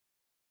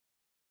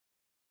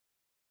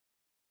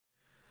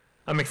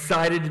I'm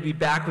excited to be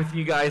back with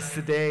you guys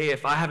today.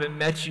 If I haven't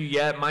met you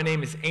yet, my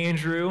name is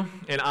Andrew,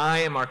 and I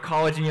am our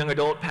college and young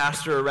adult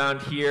pastor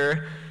around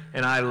here.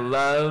 And I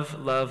love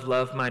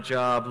my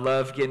job,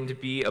 love getting to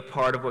be a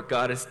part of what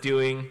God is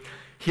doing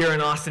here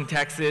in Austin,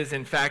 Texas.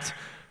 In fact,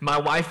 my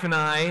wife and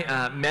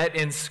I met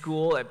in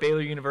school at Baylor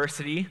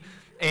University.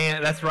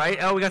 And that's right.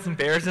 Oh, we got some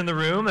bears in the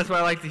room. That's what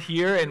I like to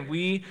hear. And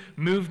we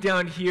moved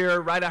down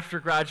here right after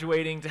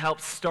graduating to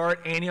help start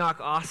Antioch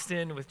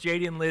Austin with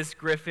JD and Liz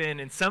Griffin.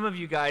 And some of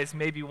you guys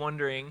may be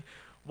wondering,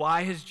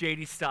 why has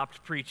JD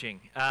stopped preaching?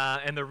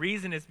 And the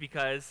reason is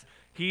because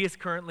he is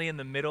currently in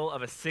the middle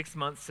of a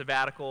 6-month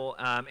sabbatical,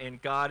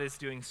 and God is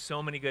doing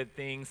so many good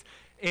things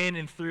in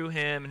and through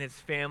him and his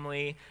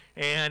family,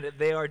 and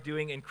they are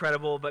doing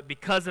incredible. But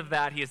because of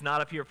that, he is not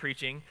up here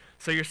preaching.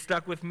 So you're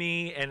stuck with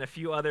me and a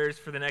few others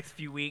for the next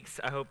few weeks.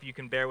 I hope you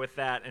can bear with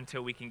that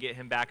until we can get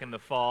him back in the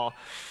fall.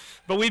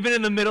 But we've been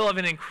in the middle of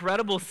an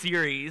incredible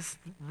series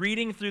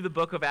reading through the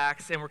book of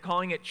Acts, and we're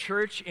calling it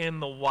Church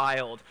in the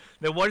Wild.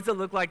 Now, what does it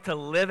look like to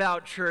live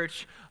out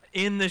church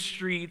in the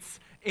streets,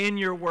 in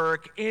your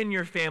work, in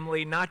your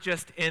family, not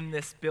just in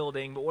this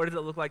building, but what does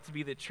it look like to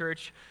be the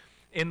church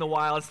in the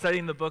wild,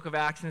 studying the book of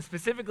Acts? And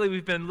specifically,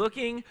 we've been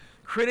looking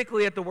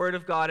critically at the Word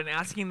of God and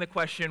asking the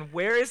question,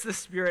 where is the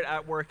Spirit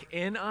at work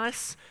in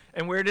us,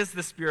 and where does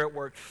the Spirit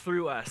work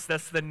through us?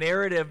 That's the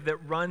narrative that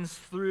runs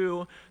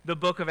through the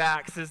book of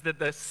Acts, is that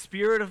the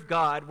Spirit of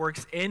God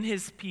works in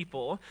his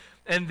people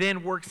and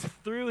then works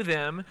through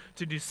them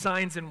to do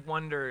signs and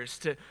wonders,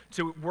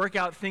 to work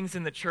out things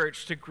in the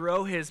church, to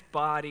grow his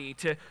body,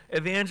 to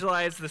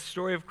evangelize the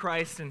story of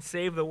Christ and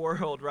save the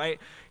world, right?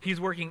 He's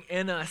working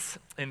in us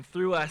and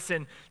through us.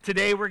 And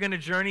today we're going to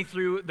journey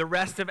through the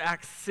rest of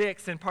Acts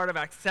 6 and part of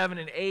Acts 7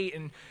 and 8,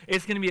 and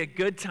it's going to be a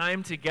good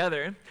time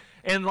together.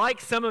 And like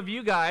some of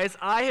you guys,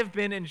 I have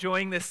been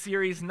enjoying this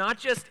series not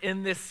just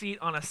in this seat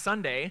on a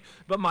Sunday,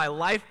 but my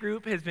life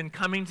group has been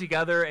coming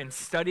together and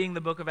studying the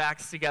book of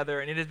Acts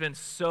together, and it has been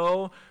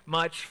so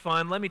much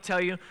fun. Let me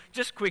tell you,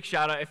 just quick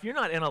shout out, if you're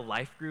not in a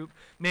life group,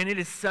 man, it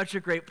is such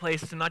a great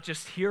place to not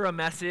just hear a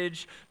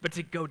message, but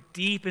to go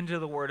deep into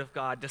the Word of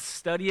God, to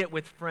study it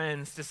with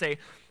friends, to say,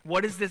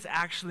 what does this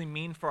actually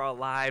mean for our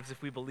lives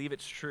if we believe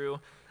it's true?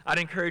 I'd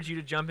encourage you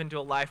to jump into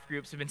a life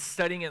group. So I've been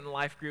studying it in the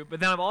life group, but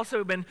then I've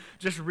also been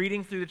just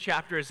reading through the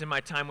chapters in my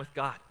time with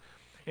God.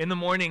 In the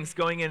mornings,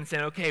 going in and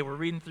saying, okay, we're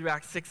reading through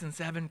Acts 6 and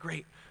 7.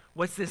 Great.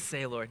 What's this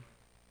say, Lord?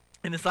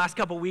 In this last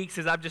couple weeks,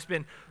 as I've just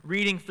been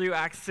reading through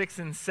Acts 6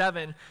 and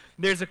 7,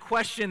 there's a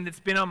question that's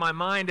been on my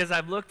mind as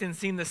I've looked and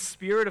seen the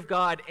Spirit of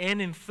God in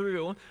and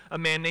through a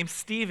man named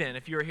Stephen.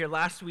 If you were here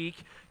last week,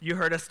 you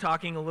heard us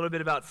talking a little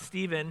bit about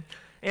Stephen.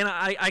 And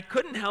I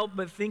couldn't help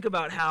but think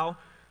about how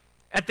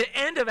at the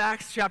end of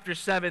Acts chapter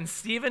 7,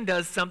 Stephen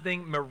does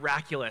something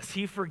miraculous.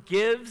 He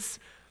forgives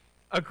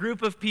a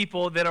group of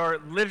people that are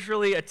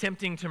literally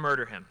attempting to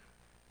murder him.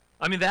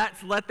 I mean,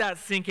 let that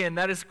sink in.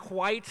 That is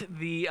quite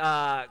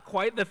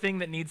the thing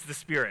that needs the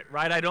Spirit,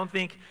 right? I don't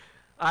think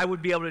I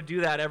would be able to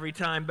do that every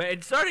time. But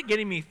it started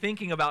getting me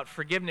thinking about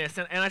forgiveness.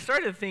 And I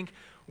started to think,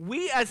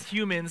 we as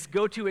humans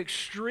go to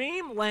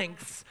extreme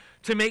lengths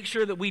to make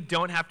sure that we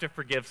don't have to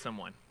forgive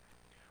someone.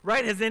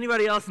 Right? Has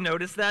anybody else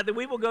noticed that? That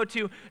we will go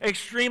to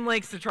extreme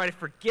lengths to try to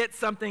forget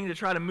something, to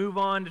try to move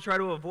on, to try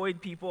to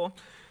avoid people.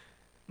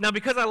 Now,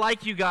 because I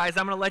like you guys,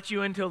 I'm going to let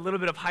you into a little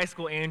bit of high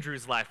school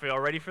Andrew's life. Are you all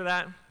ready for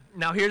that?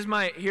 Now, here's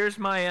my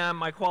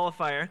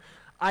qualifier.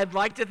 I'd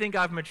like to think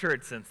I've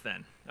matured since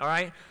then. All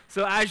right?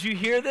 So as you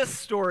hear this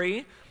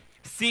story,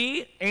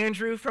 see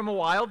Andrew from a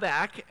while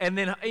back, and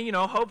then,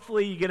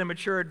 hopefully you get a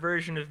matured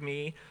version of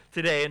me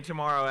today and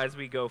tomorrow as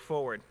we go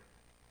forward.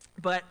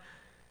 But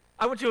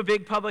I went to a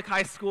big public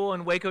high school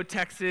in Waco,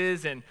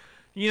 Texas, and,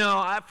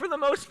 for the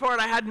most part,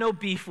 I had no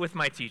beef with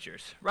my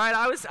teachers, right?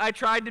 I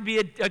tried to be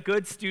a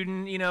good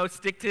student,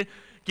 stick to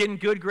getting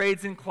good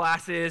grades in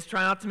classes,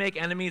 try not to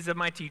make enemies of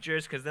my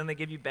teachers, because then they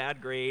give you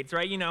bad grades,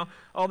 right?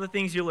 All the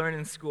things you learn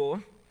in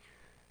school.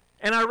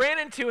 And I ran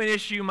into an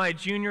issue my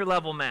junior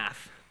level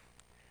math.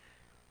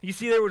 You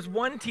see, there was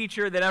one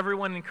teacher that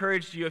everyone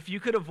encouraged you, if you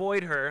could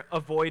avoid her,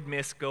 avoid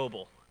Miss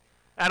Goebel.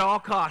 At all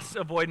costs,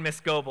 avoid Miss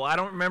Goebel. I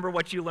don't remember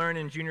what you learned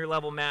in junior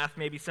level math.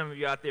 Maybe some of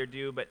you out there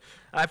do, but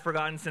I've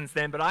forgotten since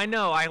then. But I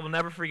know I will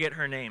never forget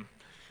her name.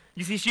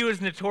 You see, she was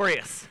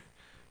notorious.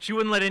 She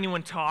wouldn't let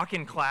anyone talk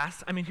in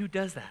class. I mean, who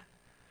does that,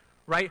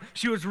 right?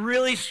 She was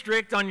really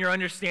strict on your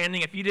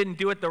understanding. If you didn't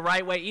do it the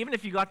right way, even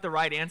if you got the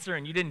right answer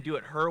and you didn't do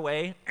it her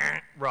way,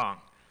 wrong.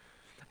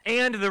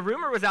 And the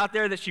rumor was out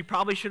there that she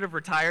probably should have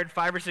retired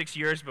 5 or 6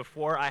 years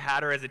before I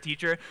had her as a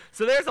teacher.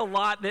 So there's a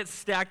lot that's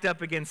stacked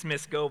up against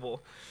Miss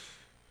Goebel.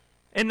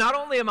 And not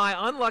only am I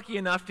unlucky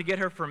enough to get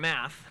her for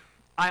math,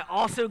 I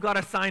also got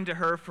assigned to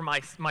her for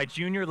my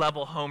junior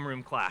level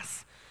homeroom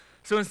class.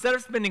 So instead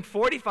of spending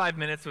 45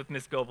 minutes with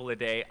Miss Goebel a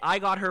day, I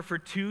got her for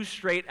 2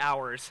 straight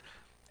hours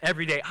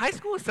every day. High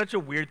school is such a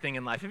weird thing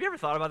in life. Have you ever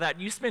thought about that?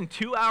 You spend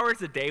 2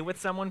 hours a day with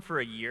someone for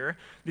a year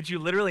that you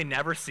literally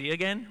never see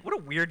again? What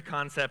a weird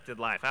concept in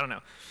life. I don't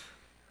know.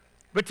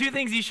 But 2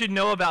 things you should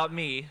know about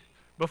me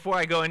before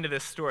I go into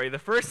this story. The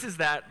first is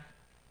that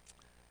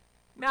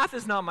math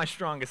is not my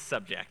strongest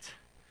subject,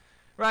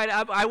 right?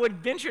 I would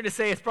venture to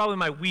say it's probably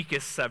my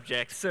weakest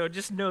subject, so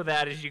just know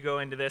that as you go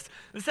into this.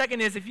 The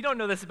second is, if you don't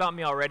know this about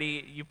me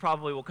already, you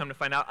probably will come to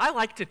find out, I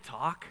like to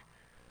talk.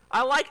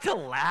 I like to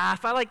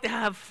laugh. I like to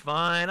have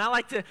fun. I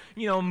like to,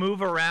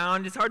 move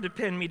around. It's hard to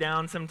pin me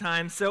down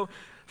sometimes. So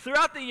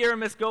throughout the year,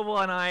 Miss Goebel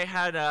and I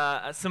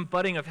had some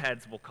butting of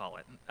heads, we'll call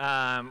it,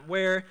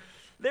 where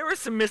there were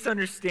some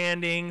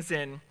misunderstandings.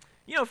 And,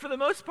 for the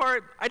most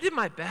part, I did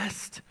my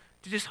best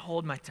to just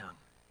hold my tongue,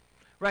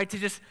 right? To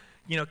just,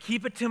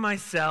 keep it to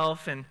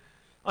myself. And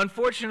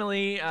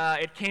unfortunately,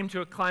 it came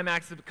to a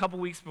climax a couple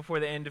weeks before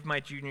the end of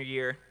my junior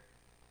year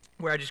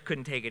where I just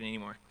couldn't take it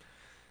anymore.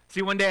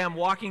 See, one day I'm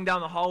walking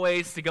down the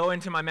hallways to go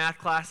into my math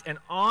class, and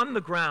on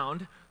the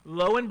ground,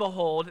 lo and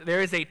behold,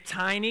 there is a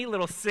tiny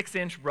little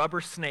 6-inch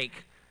rubber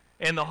snake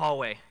in the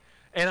hallway.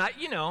 And I,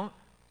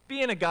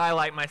 being a guy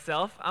like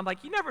myself, I'm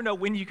like, you never know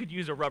when you could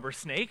use a rubber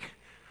snake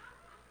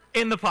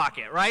in the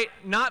pocket, right?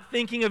 Not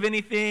thinking of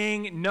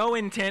anything, no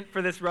intent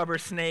for this rubber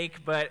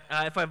snake, but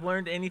if I've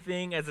learned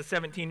anything as a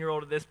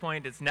 17-year-old at this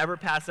point, it's never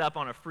pass up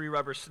on a free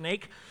rubber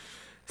snake.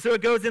 So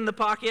it goes in the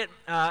pocket.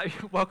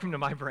 Welcome to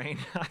my brain.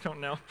 I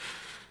don't know.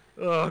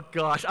 Oh,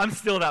 gosh, I'm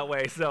still that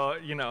way, so,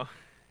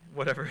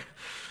 whatever.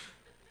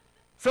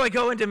 So I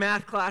go into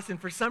math class, and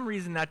for some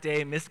reason that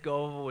day, Miss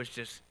Goebel was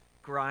just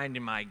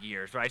grinding my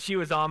gears, right? She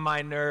was on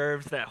my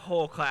nerves that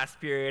whole class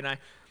period.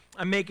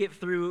 I make it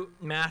through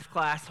math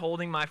class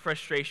holding my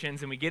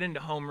frustrations, and we get into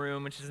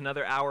homeroom, which is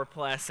another hour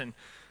plus, and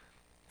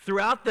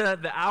throughout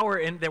the hour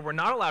that we're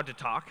not allowed to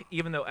talk,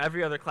 even though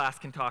every other class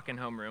can talk in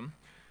homeroom,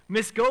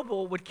 Miss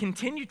Goebel would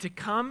continue to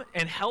come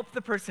and help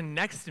the person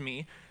next to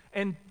me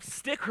and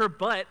stick her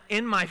butt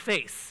in my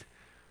face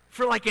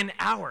for like an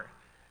hour.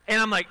 And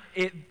I'm like,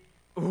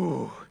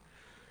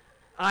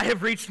 I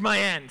have reached my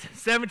end.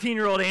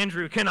 17-year-old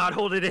Andrew cannot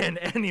hold it in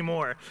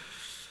anymore.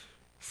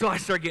 So I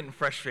start getting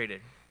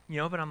frustrated,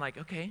 but I'm like,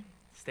 okay,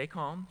 stay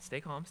calm, stay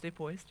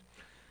poised.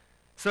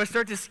 So I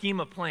start to scheme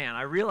a plan.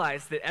 I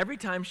realize that every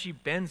time she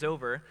bends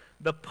over,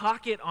 the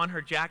pocket on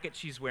her jacket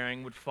she's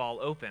wearing would fall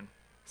open.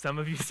 Some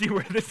of you see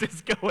where this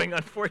is going,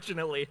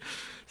 unfortunately.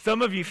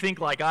 Some of you think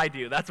like I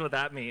do. That's what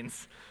that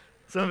means.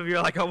 Some of you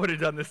are like, I would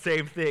have done the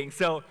same thing.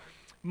 So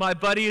my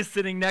buddy is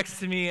sitting next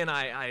to me, and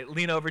I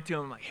lean over to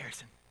him. I'm like,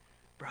 Harrison,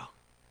 bro,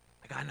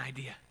 I got an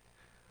idea.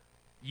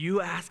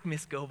 You ask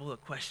Miss Goebel a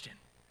question.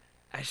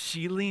 As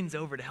she leans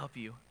over to help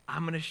you,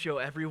 I'm going to show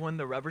everyone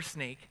the rubber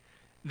snake.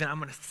 Then I'm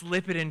going to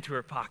slip it into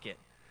her pocket.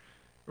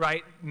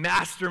 Right?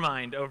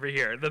 Mastermind over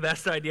here. The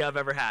best idea I've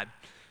ever had.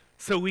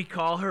 So we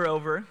call her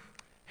over.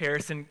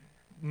 Harrison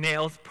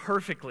nails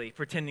perfectly,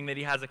 pretending that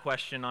he has a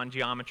question on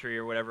geometry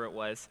or whatever it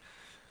was.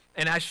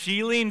 And as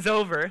she leans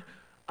over,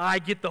 I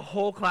get the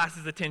whole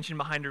class's attention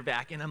behind her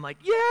back, and I'm like,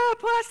 yeah,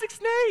 plastic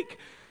snake!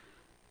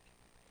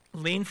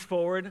 Leans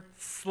forward,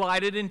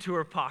 slide it into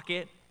her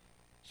pocket.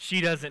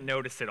 She doesn't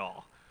notice at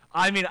all.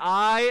 I mean,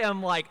 I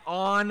am like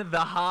on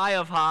the high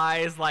of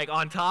highs, like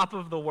on top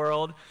of the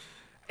world,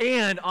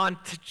 and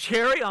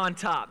cherry on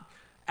top,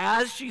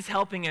 as she's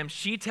helping him,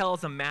 she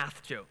tells a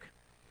math joke.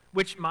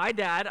 Which my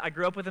dad, I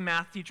grew up with a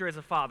math teacher as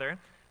a father,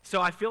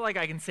 so I feel like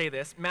I can say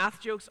this. Math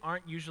jokes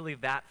aren't usually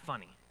that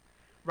funny,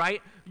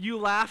 right? You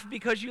laugh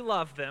because you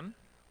love them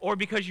or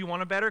because you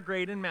want a better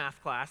grade in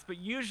math class, but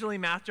usually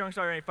math jokes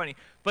aren't very funny.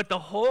 But the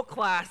whole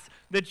class,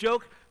 the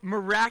joke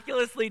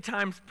miraculously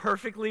times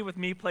perfectly with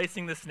me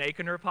placing the snake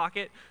in her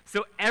pocket,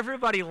 so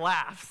everybody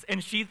laughs,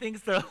 and she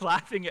thinks they're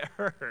laughing at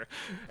her.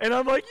 And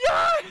I'm like,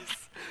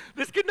 yes!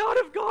 This could not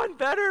have gone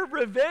better.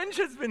 Revenge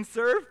has been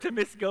served to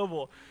Miss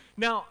Goebel.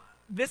 Now,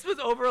 this was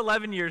over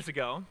 11 years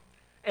ago,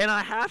 and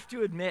I have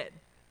to admit,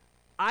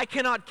 I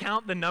cannot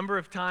count the number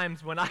of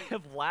times when I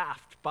have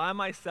laughed by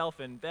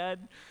myself in bed,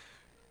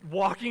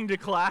 walking to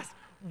class,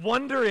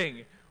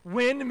 wondering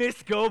when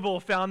Miss Goebel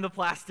found the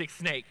plastic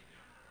snake.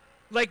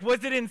 Like,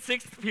 was it in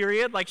 6th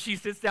period? Like, she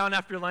sits down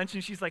after lunch,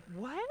 and she's like,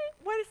 what?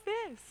 What is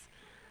this?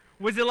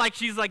 Was it like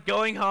she's like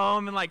going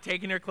home and like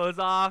taking her clothes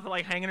off,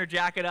 like hanging her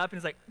jacket up, and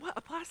it's like, what,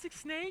 a plastic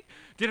snake?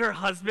 Did her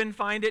husband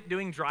find it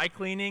doing dry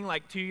cleaning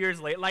like 2 years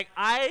later? Like,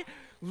 I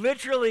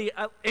literally,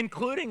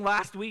 including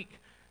last week,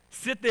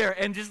 sit there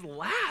and just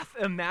laugh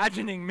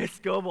imagining Miss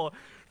Goebel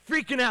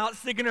freaking out,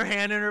 sticking her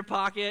hand in her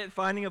pocket,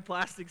 finding a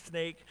plastic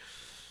snake.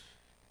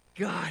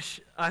 Gosh,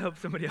 I hope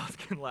somebody else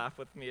can laugh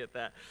with me at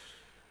that.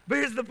 But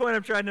here's the point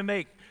I'm trying to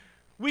make.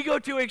 We go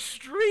to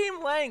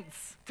extreme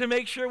lengths to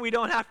make sure we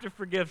don't have to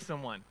forgive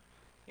someone.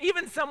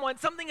 Even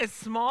something as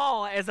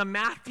small as a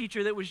math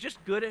teacher that was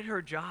just good at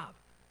her job.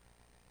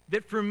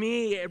 That for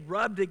me, it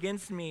rubbed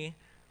against me,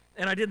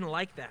 and I didn't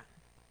like that.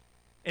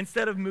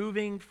 Instead of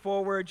moving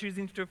forward,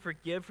 choosing to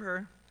forgive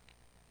her,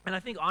 and I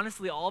think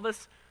honestly all of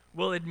us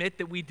will admit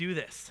that we do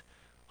this.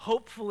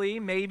 Hopefully,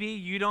 maybe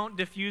you don't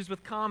diffuse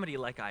with comedy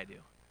like I do.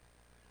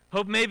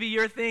 Hope maybe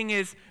your thing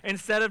is,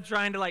 instead of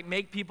trying to like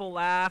make people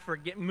laugh or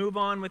move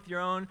on with your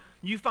own,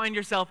 you find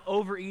yourself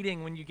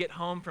overeating when you get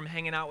home from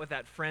hanging out with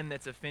that friend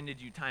that's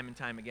offended you time and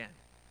time again.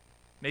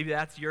 Maybe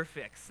that's your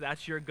fix.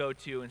 That's your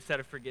go-to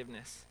instead of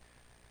forgiveness.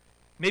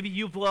 Maybe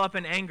you blow up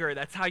in anger.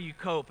 That's how you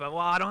cope. Well,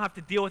 I don't have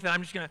to deal with it.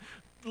 I'm just going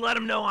to let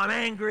them know I'm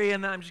angry,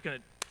 and then I'm just going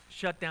to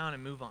shut down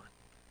and move on.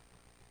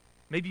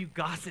 Maybe you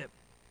gossip.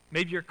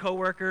 Maybe your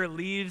coworker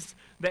leaves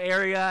the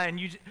area, and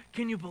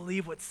can you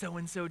believe what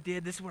so-and-so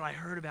did? This is what I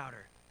heard about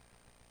her.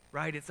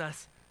 Right? It's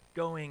us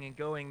going and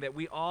going, that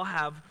we all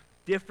have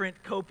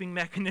different coping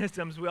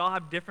mechanisms. We all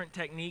have different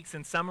techniques,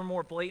 and some are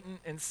more blatant,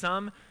 and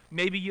some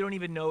maybe you don't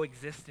even know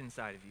exist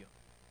inside of you.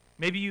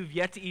 Maybe you've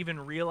yet to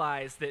even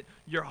realize that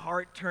your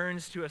heart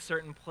turns to a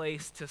certain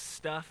place to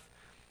stuff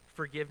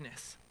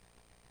forgiveness.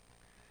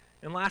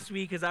 And last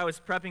week, as I was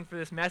prepping for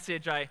this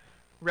message, I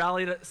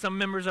rallied some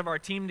members of our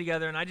team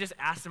together, and I just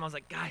asked them, I was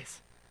like,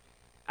 guys,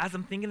 as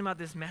I'm thinking about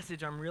this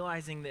message, I'm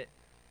realizing that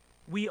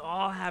we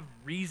all have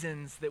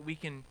reasons that we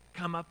can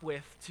come up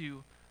with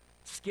to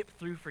skip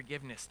through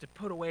forgiveness, to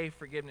put away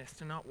forgiveness,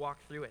 to not walk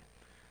through it.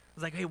 I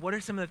was like, hey, what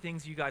are some of the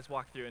things you guys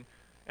walk through? And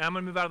I'm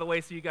going to move out of the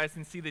way so you guys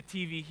can see the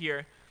TV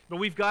here. But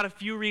we've got a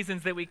few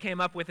reasons that we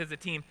came up with as a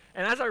team.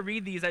 And as I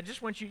read these, I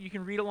just want you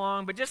can read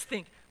along, but just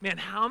think, man,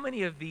 how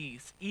many of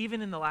these,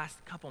 even in the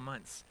last couple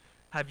months,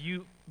 have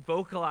you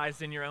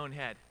vocalized in your own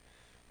head?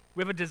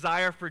 We have a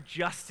desire for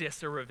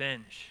justice or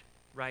revenge,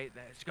 right?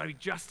 There's got to be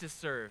justice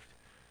served.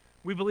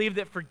 We believe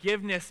that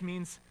forgiveness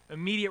means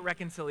immediate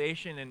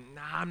reconciliation, and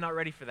I'm not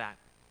ready for that.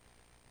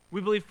 We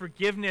believe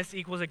forgiveness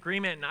equals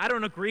agreement, and I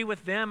don't agree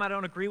with them. I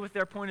don't agree with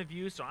their point of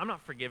view, so I'm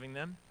not forgiving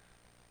them.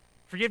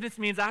 Forgiveness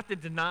means I have to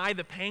deny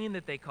the pain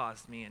that they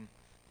caused me, and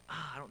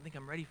I don't think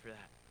I'm ready for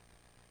that.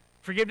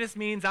 Forgiveness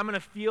means I'm going to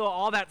feel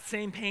all that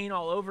same pain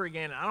all over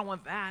again, and I don't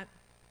want that.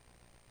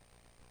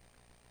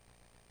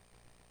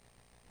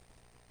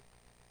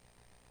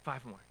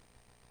 5 more.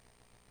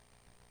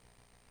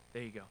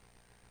 There you go.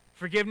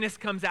 Forgiveness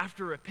comes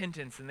after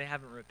repentance, and they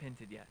haven't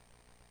repented yet.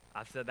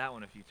 I've said that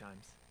one a few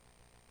times.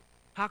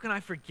 How can I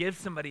forgive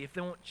somebody if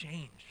they won't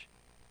change?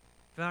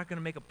 If they're not going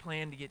to make a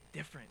plan to get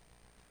different?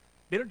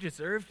 They don't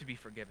deserve to be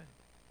forgiven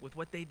with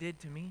what they did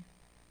to me.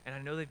 And I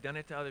know they've done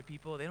it to other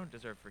people. They don't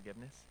deserve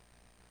forgiveness.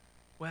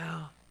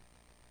 Well,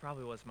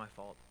 probably was my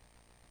fault.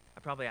 I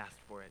probably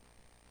asked for it.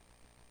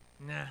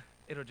 Nah,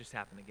 it'll just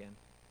happen again.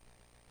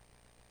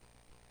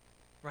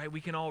 Right? We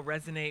can all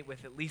resonate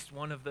with at least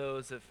one of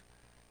those of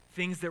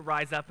things that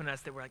rise up in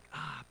us that we're like,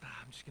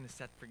 I'm just going to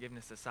set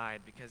forgiveness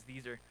aside because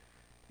these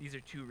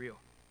are too real.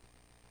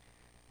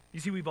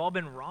 You see, we've all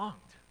been wronged.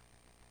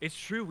 It's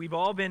true. We've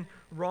all been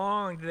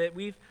wronged, that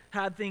we've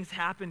had things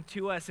happen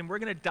to us. And we're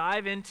going to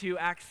dive into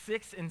Acts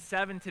 6 and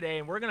 7 today,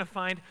 and we're going to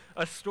find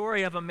a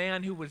story of a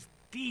man who was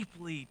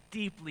deeply,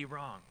 deeply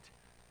wronged,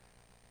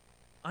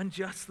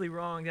 unjustly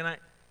wronged. And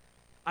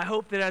I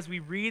hope that as we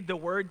read the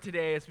word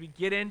today, as we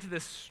get into the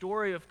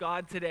story of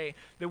God today,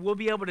 that we'll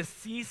be able to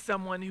see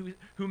someone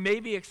who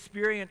maybe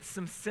experienced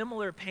some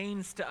similar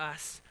pains to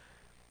us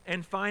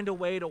and find a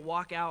way to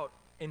walk out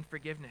in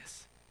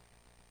forgiveness.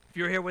 If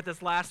you were here with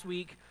us last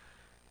week,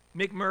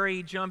 Mick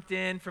Murray jumped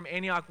in from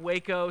Antioch,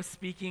 Waco,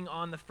 speaking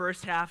on the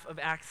first half of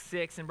Acts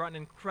 6 and brought an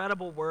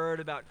incredible word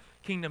about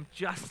kingdom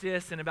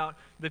justice and about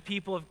the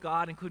people of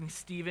God, including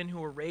Stephen, who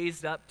were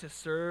raised up to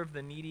serve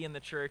the needy in the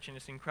church, and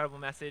it's an incredible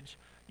message.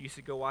 You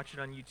should go watch it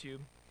on YouTube.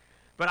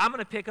 But I'm going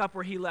to pick up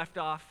where he left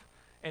off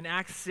in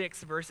Acts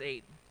 6, verse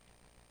 8.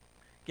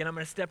 Again, I'm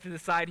going to step to the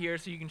side here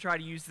so you can try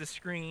to use the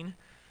screen.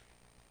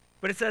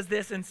 But it says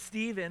this, and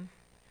Stephen,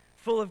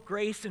 full of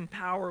grace and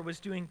power, was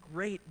doing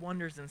great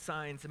wonders and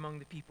signs among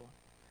the people.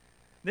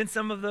 Then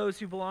some of those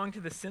who belonged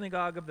to the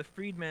synagogue of the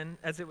freedmen,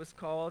 as it was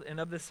called, and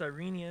of the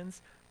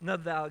Cyrenians, and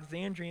of the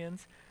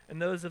Alexandrians,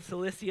 and those of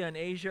Cilicia and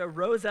Asia,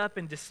 rose up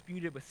and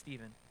disputed with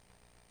Stephen.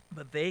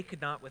 But they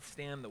could not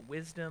withstand the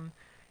wisdom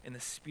and the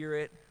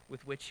spirit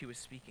with which he was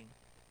speaking.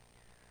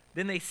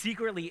 Then they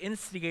secretly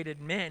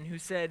instigated men who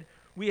said,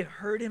 "We have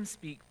heard him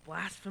speak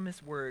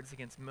blasphemous words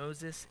against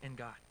Moses and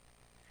God."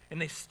 And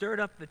they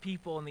stirred up the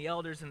people and the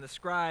elders and the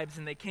scribes,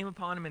 and they came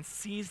upon him and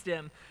seized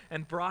him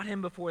and brought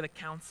him before the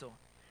council.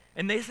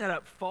 And they set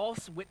up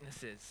false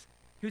witnesses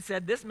who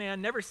said, "This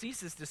man never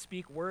ceases to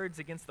speak words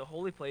against the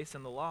holy place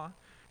and the law.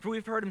 For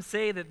we've heard him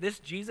say that this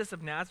Jesus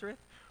of Nazareth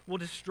will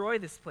destroy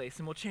this place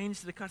and will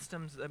change the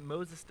customs that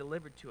Moses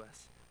delivered to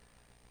us."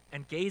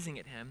 And gazing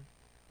at him,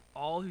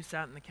 all who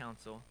sat in the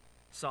council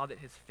saw that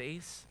his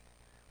face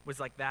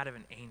was like that of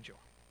an angel.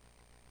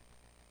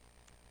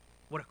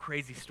 What a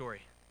crazy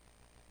story.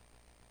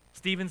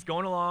 Stephen's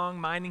going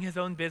along, minding his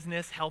own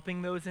business,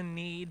 helping those in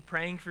need,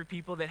 praying for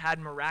people that had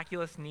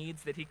miraculous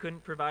needs that he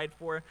couldn't provide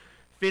for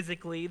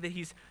physically, that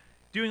he's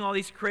doing all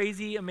these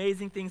crazy,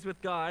 amazing things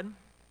with God.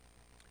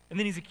 And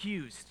then he's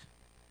accused.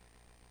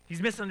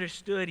 He's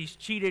misunderstood, he's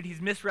cheated,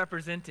 he's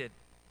misrepresented.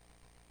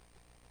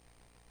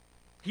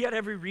 He had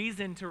every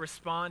reason to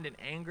respond in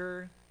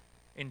anger,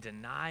 in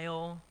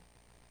denial.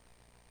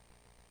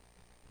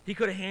 He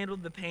could have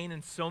handled the pain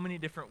in so many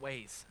different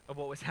ways of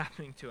what was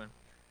happening to him.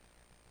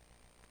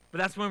 But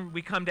that's when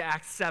we come to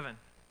Acts 7.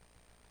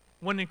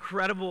 One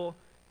incredible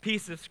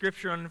piece of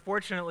scripture.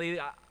 Unfortunately,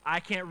 I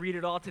can't read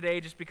it all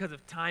today just because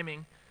of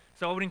timing.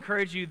 So I would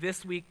encourage you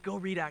this week, go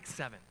read Acts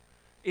 7.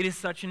 It is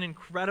such an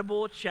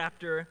incredible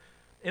chapter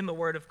in the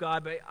Word of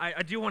God, but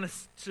I do want to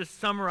just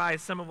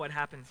summarize some of what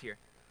happens here.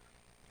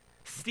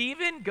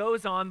 Stephen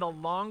goes on the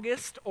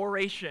longest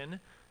oration,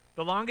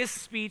 the longest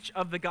speech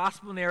of the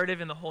gospel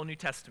narrative in the whole New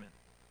Testament.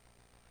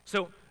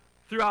 So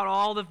throughout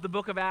all of the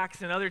book of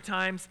Acts and other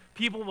times,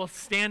 people will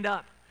stand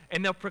up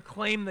and they'll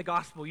proclaim the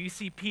gospel. You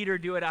see Peter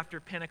do it after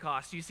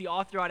Pentecost. You see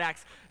all throughout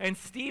Acts. And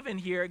Stephen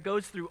here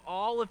goes through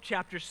all of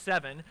chapter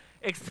 7,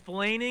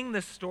 explaining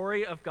the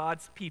story of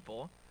God's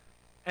people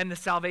and the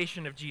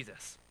salvation of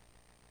Jesus.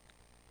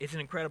 It's an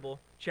incredible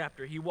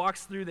chapter. He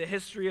walks through the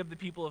history of the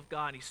people of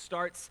God. He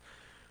starts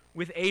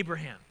with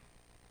Abraham.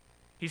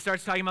 He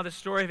starts talking about the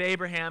story of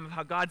Abraham, of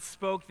how God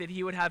spoke that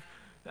he would have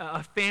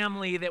a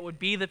family that would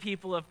be the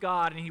people of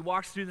God, and he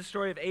walks through the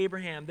story of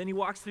Abraham. Then he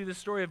walks through the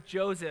story of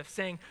Joseph,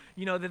 saying,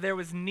 that there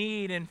was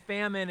need and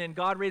famine, and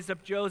God raised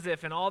up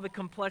Joseph and all the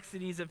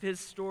complexities of his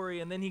story.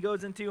 And then he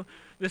goes into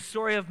the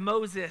story of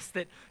Moses,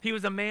 that he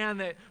was a man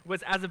that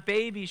was, as a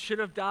baby, should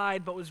have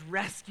died, but was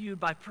rescued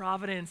by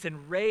providence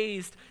and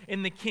raised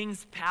in the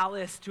king's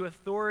palace to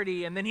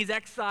authority. And then he's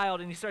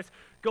exiled, and he starts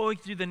going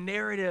through the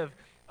narrative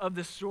of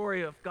the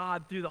story of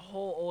God through the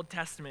whole Old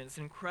Testament. It's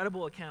an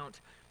incredible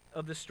account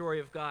of the story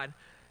of God.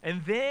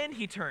 And then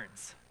he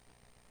turns.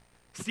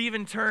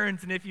 Stephen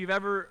turns, and if you've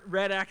ever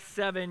read Acts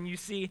 7, you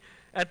see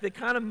at the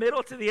kind of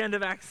middle to the end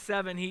of Acts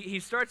 7, he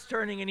starts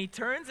turning, and he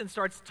turns and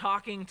starts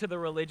talking to the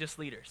religious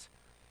leaders.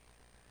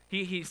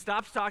 He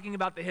stops talking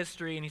about the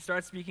history, and he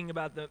starts speaking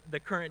about the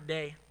current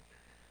day.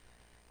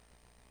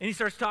 And he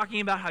starts talking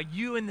about how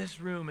you in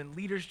this room and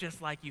leaders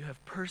just like you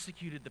have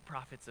persecuted the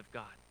prophets of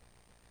God.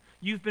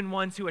 You've been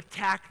ones who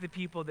attack the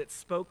people that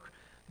spoke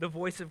the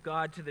voice of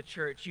God to the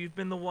church. You've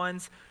been the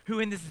ones who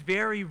in this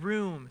very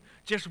room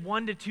just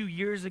 1 to 2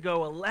 years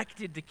ago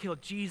elected to kill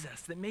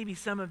Jesus. That maybe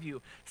some of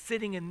you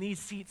sitting in these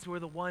seats were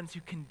the ones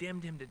who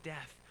condemned him to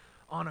death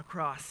on a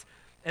cross.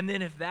 And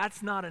then if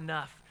that's not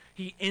enough,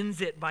 he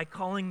ends it by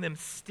calling them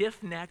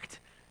stiff-necked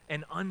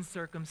and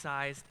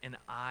uncircumcised in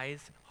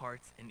eyes,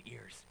 hearts, and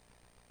ears.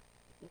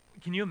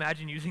 Can you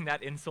imagine using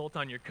that insult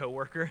on your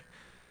coworker?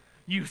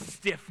 You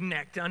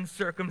stiff-necked,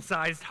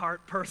 uncircumcised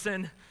heart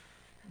person.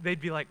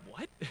 They'd be like,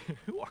 what?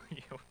 Who are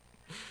you?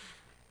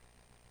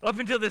 Up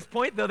until this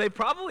point, though, they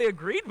probably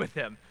agreed with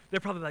him.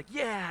 They're probably like,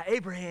 yeah,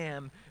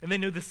 Abraham. And they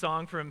knew the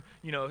song from,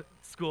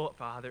 school.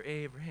 Father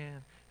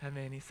Abraham had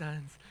many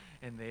sons,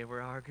 and they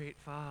were our great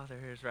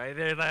fathers, right?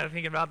 They're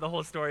thinking about the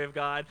whole story of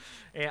God.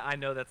 And I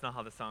know that's not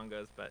how the song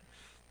goes, but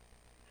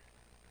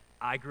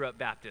I grew up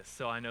Baptist,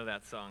 so I know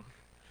that song.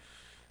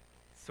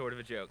 Sort of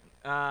a joke.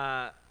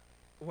 Wow.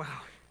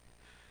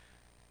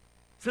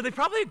 So they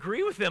probably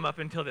agree with them up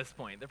until this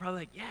point. They're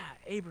probably like, yeah,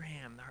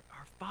 Abraham,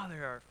 our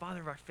father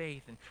of our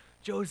faith, and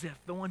Joseph,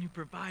 the one who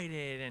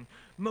provided, and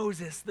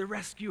Moses, the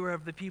rescuer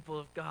of the people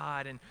of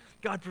God, and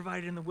God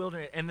provided in the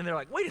wilderness. And then they're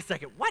like, wait a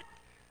second, what?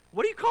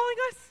 What are you calling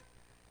us?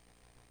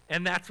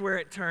 And that's where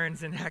it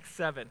turns in Acts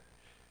 7.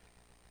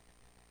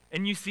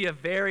 And you see a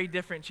very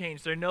different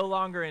change. They're no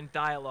longer in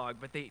dialogue,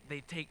 but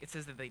it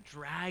says that they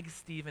drag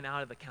Stephen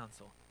out of the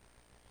council.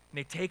 And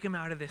they take him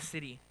out of the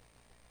city.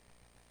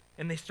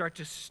 And they start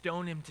to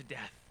stone him to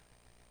death.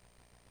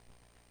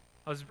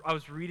 I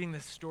was reading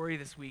this story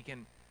this week,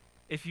 and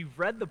if you've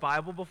read the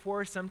Bible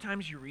before,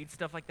 sometimes you read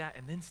stuff like that,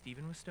 and then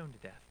Stephen was stoned to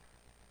death.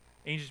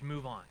 And you just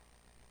move on.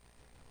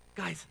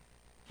 Guys,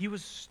 he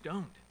was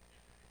stoned.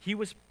 He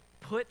was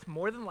put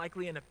more than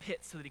likely in a pit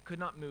so that he could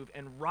not move,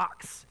 and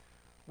rocks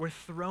were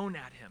thrown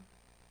at him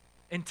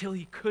until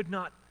he could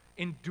not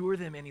endure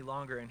them any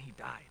longer, and he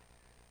died.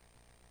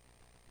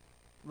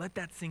 Let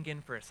that sink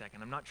in for a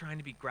second. I'm not trying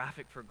to be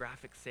graphic for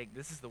graphic's sake.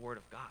 This is the word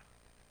of God.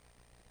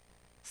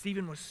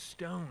 Stephen was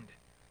stoned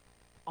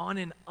on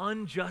an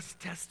unjust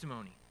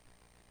testimony.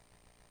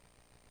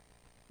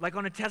 Like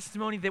on a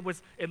testimony that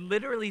it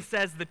literally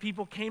says the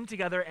people came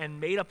together and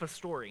made up a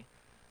story,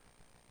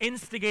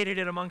 instigated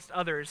it amongst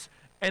others,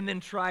 and then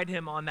tried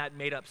him on that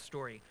made up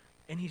story.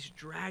 And he's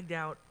dragged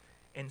out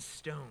and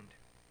stoned.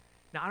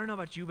 Now, I don't know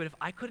about you, but if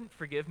I couldn't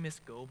forgive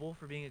Miss Goebel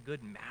for being a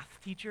good math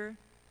teacher,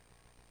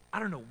 I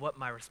don't know what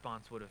my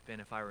response would have been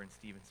if I were in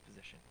Stephen's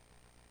position.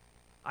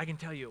 I can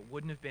tell you it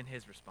wouldn't have been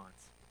his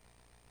response.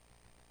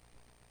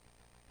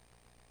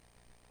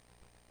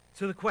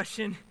 So the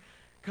question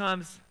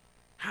comes,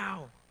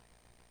 how?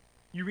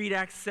 You read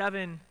Acts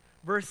 7,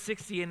 verse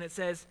 60, and it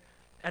says,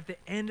 at the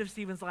end of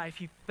Stephen's life,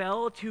 he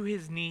fell to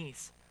his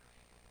knees,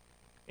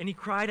 and he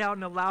cried out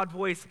in a loud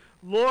voice,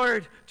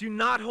 Lord, do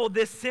not hold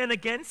this sin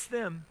against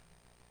them.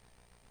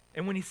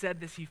 And when he said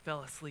this, he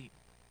fell asleep.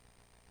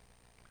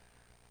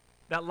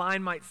 That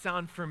line might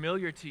sound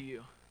familiar to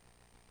you.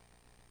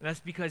 And that's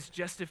because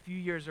just a few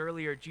years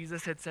earlier,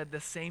 Jesus had said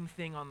the same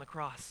thing on the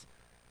cross.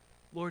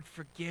 Lord,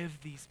 forgive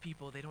these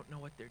people. They don't know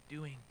what they're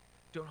doing.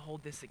 Don't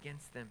hold this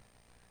against them.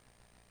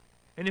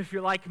 And if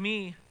you're like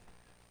me,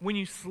 when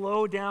you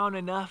slow down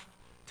enough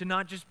to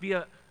not just be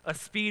a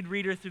speed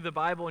reader through the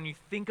Bible and you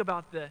think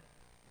about the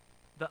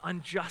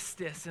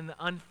injustice and the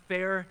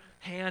unfair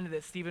hand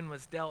that Stephen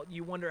was dealt,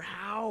 you wonder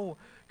how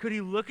could he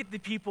look at the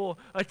people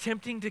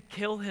attempting to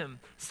kill him,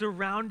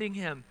 surrounding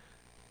him,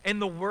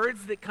 And the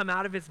words that come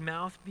out of his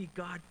mouth be,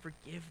 God,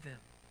 forgive them.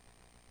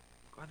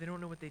 God, they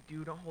don't know what they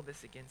do. Don't hold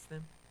this against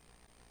them.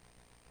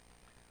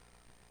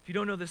 If you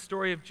don't know the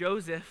story of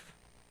Joseph,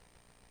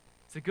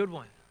 it's a good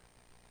one.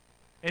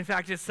 In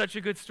fact, it's such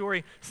a good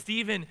story.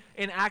 Stephen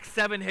in Acts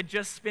 7 had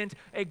just spent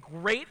a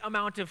great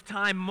amount of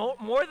time,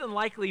 more than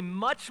likely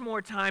much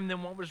more time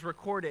than what was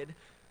recorded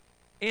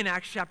in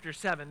Acts chapter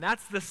 7.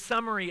 That's the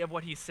summary of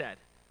what he said.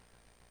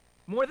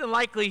 More than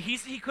likely,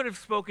 he could have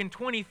spoken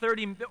 20,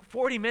 30,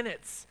 40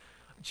 minutes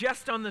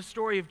just on the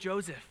story of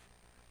Joseph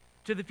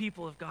to the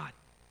people of God.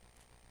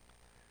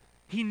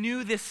 He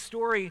knew this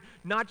story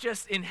not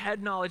just in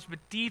head knowledge, but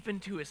deep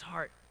into his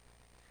heart.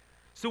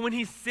 So when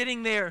he's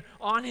sitting there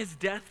on his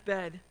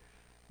deathbed,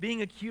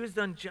 being accused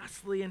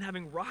unjustly and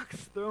having rocks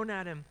thrown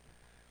at him,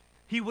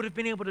 he would have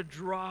been able to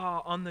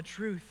draw on the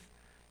truth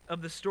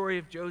of the story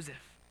of Joseph.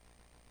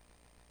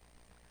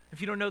 If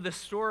you don't know the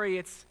story,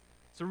 it's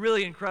a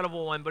really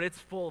incredible one, but it's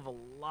full of a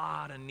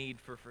lot of need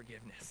for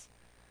forgiveness.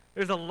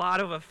 There's a lot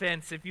of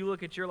offense. If you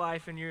look at your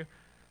life and you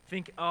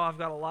think, oh, I've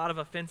got a lot of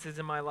offenses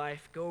in my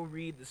life, go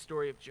read the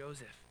story of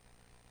Joseph.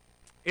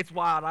 It's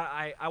wild.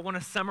 I want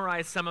to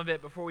summarize some of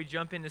it before we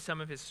jump into some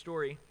of his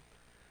story.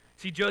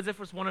 See, Joseph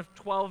was one of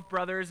 12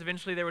 brothers.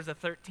 Eventually there was a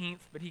 13th,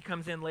 but he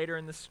comes in later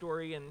in the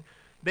story, and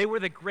they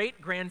were the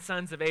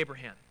great-grandsons of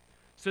Abraham.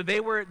 So they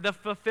were the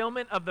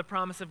fulfillment of the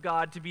promise of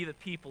God to be the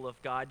people of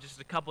God,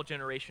 just a couple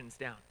generations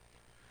down.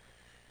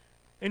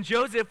 And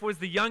Joseph was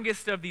the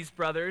youngest of these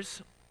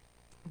brothers,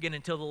 again,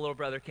 until the little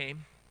brother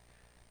came.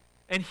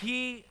 And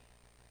he,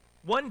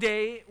 one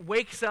day,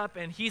 wakes up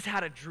and he's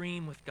had a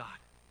dream with God.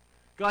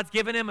 God's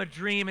given him a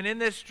dream, and in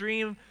this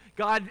dream,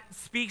 God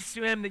speaks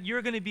to him that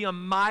you're going to be a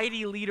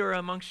mighty leader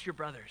amongst your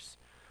brothers.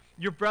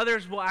 Your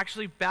brothers will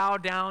actually bow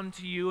down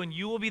to you, and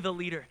you will be the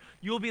leader.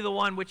 You will be the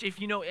one which, if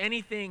you know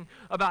anything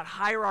about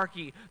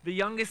hierarchy, the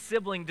youngest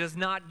sibling does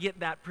not get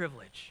that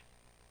privilege.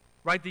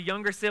 Right? The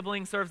younger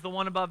sibling serves the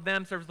one above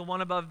them,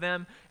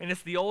 and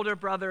it's the older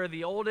brother,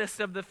 the oldest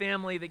of the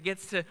family, that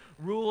gets to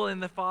rule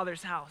in the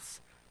father's house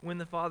when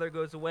the father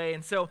goes away.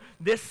 And so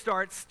this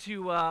starts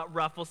to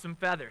ruffle some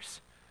feathers.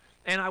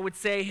 And I would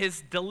say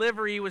his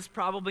delivery was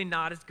probably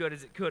not as good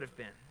as it could have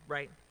been,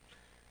 right?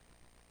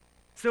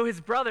 So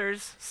his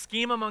brothers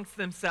scheme amongst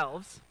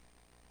themselves,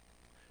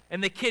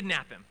 and they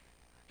kidnap him.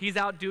 He's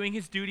out doing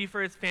his duty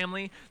for his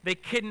family. They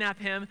kidnap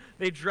him,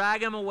 they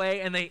drag him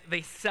away, and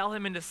they sell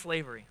him into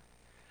slavery.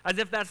 As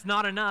if that's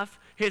not enough,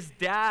 his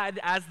dad,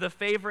 as the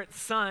favorite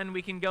son,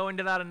 we can go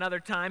into that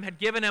another time, had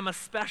given him a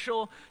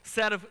special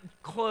set of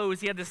clothes.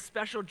 He had this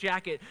special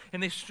jacket,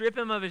 and they strip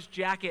him of his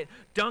jacket,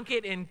 dunk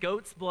it in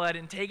goat's blood,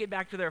 and take it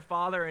back to their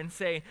father and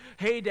say,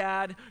 hey,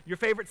 Dad, your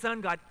favorite son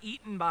got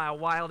eaten by a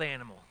wild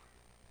animal.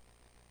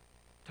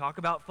 Talk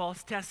about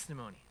false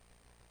testimony.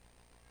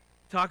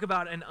 Talk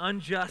about an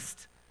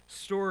unjust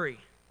story.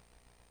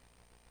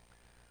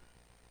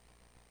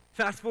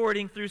 Fast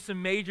forwarding through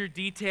some major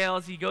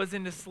details, he goes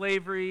into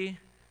slavery.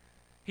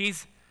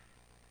 He's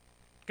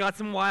got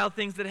some wild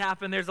things that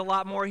happen. There's a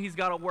lot more he's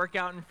got to work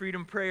out in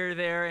freedom prayer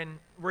there, and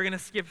we're going to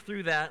skip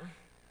through that.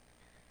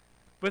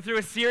 But through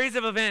a series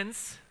of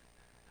events,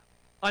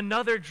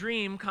 another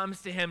dream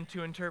comes to him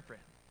to interpret.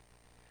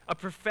 A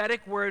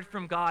prophetic word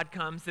from God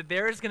comes that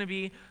there is going to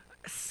be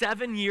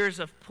 7 years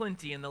of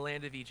plenty in the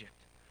land of Egypt.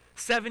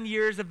 7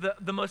 years of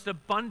the most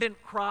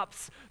abundant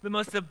crops, the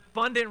most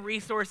abundant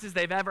resources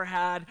they've ever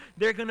had.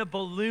 They're going to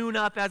balloon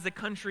up as a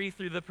country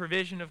through the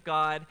provision of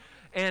God.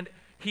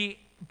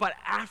 But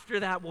after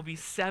that will be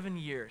 7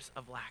 years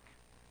of lack,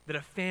 that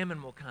a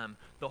famine will come.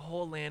 The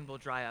whole land will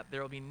dry up.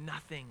 There will be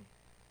nothing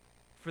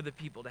for the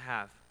people to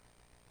have.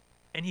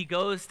 And he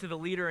goes to the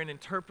leader and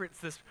interprets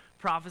this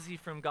prophecy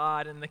from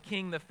God, and the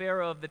king, the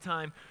Pharaoh of the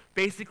time,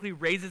 basically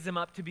raises him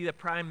up to be the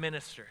prime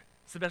minister.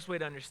 It's the best way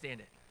to understand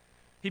it.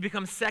 He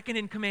becomes second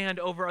in command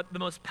over the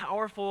most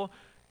powerful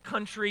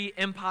country,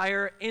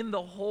 empire in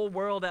the whole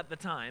world at the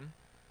time.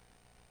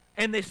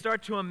 And they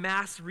start to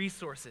amass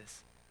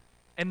resources.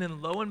 And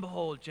then lo and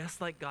behold, just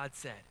like God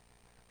said,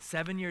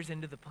 7 years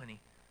into the plenty,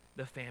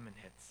 the famine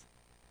hits.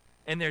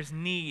 And there's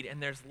need,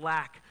 and there's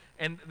lack,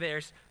 and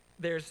there's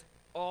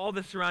all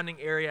the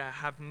surrounding area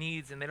have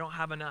needs, and they don't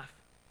have enough.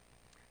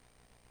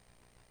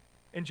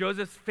 And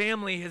Joseph's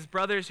family, his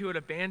brothers who had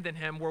abandoned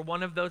him, were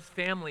one of those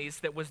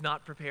families that was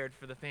not prepared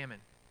for the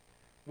famine.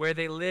 Where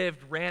they lived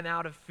ran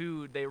out of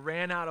food, they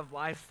ran out of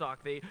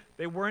livestock,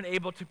 they weren't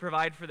able to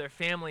provide for their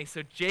family.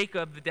 So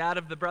Jacob, the dad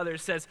of the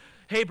brothers, says,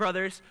 hey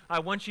brothers, I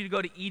want you to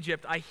go to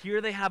Egypt. I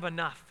hear they have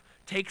enough.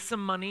 Take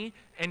some money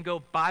and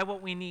go buy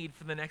what we need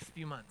for the next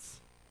few months.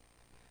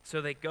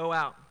 So they go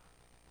out.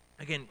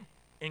 Again,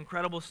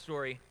 incredible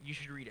story. You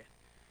should read it.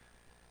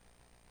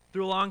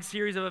 Through a long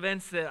series of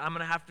events that I'm going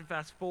to have to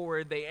fast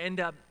forward, they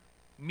end up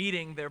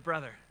meeting their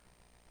brother.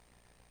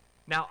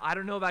 Now, I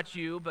don't know about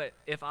you, but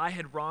if I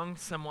had wronged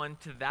someone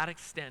to that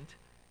extent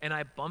and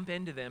I bump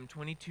into them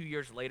 22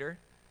 years later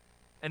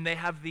and they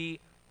have the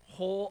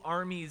whole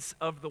armies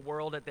of the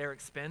world at their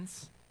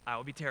expense, I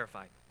would be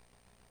terrified.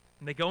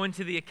 And they go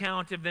into the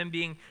account of them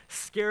being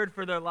scared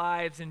for their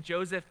lives, and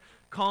Joseph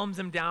calms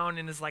them down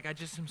and is like, I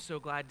just am so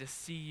glad to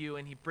see you.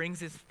 And he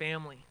brings his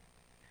family.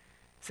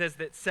 It says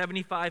that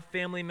 75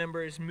 family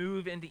members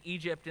move into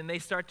Egypt, and they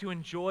start to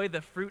enjoy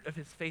the fruit of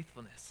his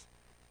faithfulness.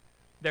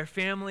 Their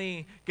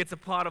family gets a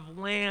plot of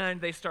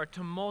land, they start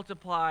to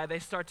multiply, they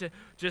start to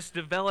just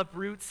develop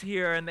roots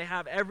here, and they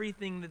have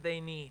everything that they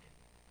need.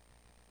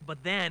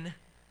 But then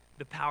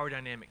the power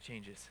dynamic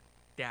changes.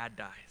 Dad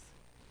dies.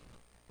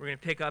 We're going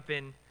to pick up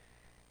in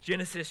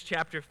Genesis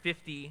chapter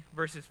 50,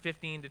 verses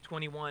 15 to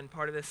 21,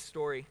 part of this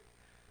story.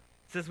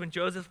 It says, when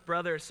Joseph's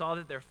brothers saw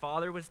that their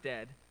father was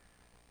dead,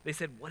 they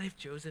said, what if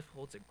Joseph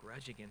holds a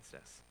grudge against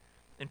us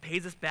and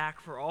pays us back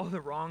for all the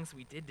wrongs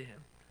we did to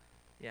him?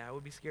 Yeah, I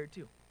would be scared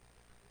too.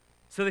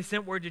 So they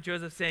sent word to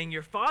Joseph saying,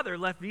 your father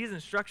left these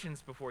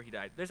instructions before he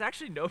died. There's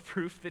actually no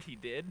proof that he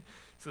did.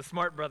 So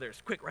smart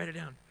brothers, quick, write it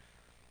down.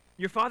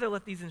 Your father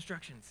left these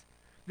instructions.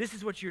 This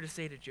is what you're to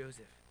say to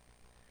Joseph.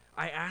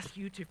 I ask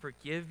you to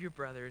forgive your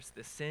brothers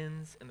the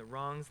sins and the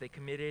wrongs they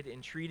committed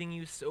in treating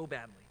you so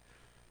badly.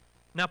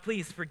 Now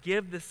please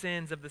forgive the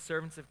sins of the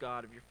servants of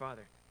God, of your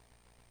father.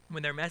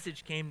 When their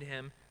message came to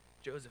him,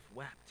 Joseph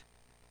wept.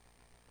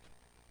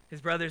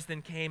 His brothers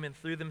then came and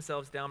threw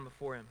themselves down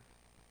before him.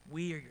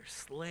 We are your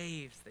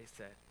slaves, they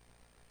said.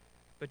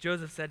 But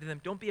Joseph said to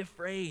them, don't be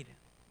afraid.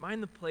 Am I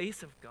in the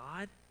place of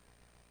God?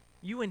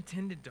 You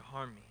intended to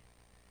harm me,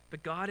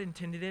 but God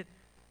intended it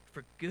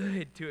for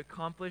good to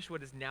accomplish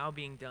what is now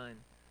being done,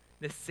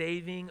 the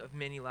saving of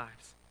many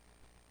lives.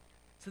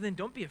 So then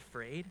don't be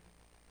afraid.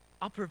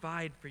 I'll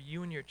provide for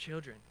you and your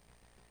children.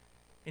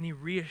 And he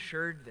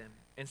reassured them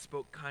and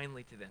spoke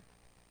kindly to them.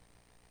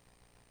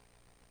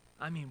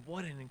 I mean,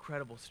 what an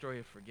incredible story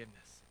of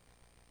forgiveness.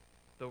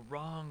 The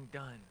wrong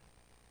done.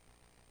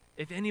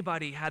 If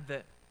anybody had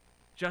the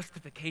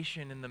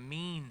justification and the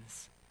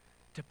means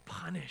to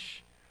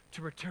punish,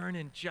 to return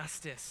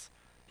injustice,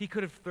 he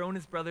could have thrown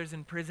his brothers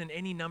in prison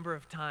any number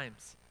of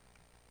times.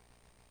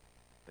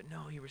 But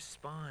no, he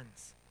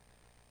responds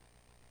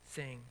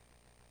saying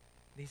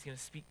that he's going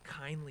to speak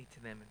kindly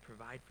to them and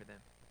provide for them.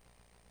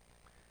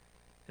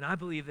 And I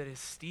believe that as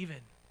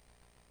Stephen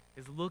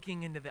is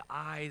looking into the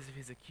eyes of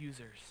his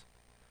accusers,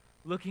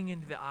 looking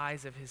into the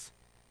eyes of his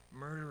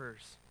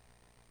murderers,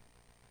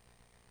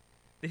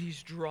 that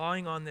he's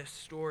drawing on this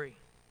story.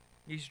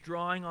 He's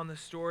drawing on the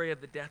story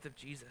of the death of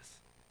Jesus.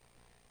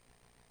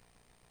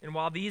 And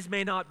while these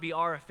may not be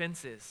our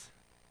offenses,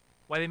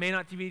 while they may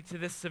not be to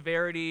this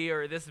severity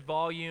or this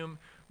volume,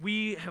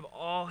 we have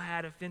all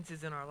had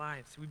offenses in our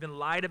lives. We've been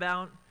lied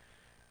about.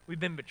 We've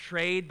been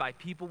betrayed by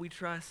people we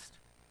trust.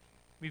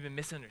 We've been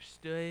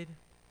misunderstood.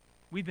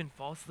 We've been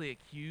falsely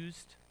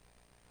accused.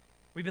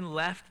 We've been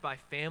left by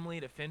family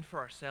to fend for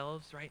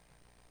ourselves, right?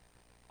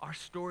 Our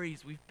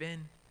stories, we've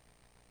been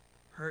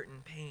hurt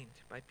and pained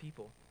by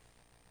people.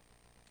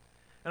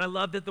 And I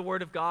love that the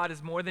Word of God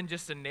is more than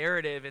just a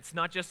narrative. It's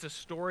not just a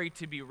story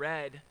to be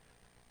read,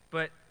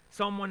 but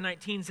Psalm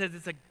 119 says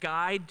it's a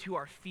guide to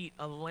our feet,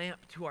 a lamp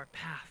to our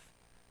path.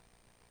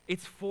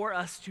 It's for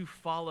us to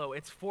follow.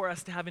 It's for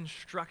us to have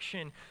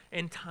instruction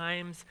in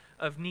times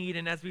of need.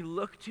 And as we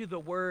look to the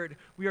Word,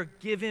 we are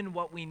given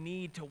what we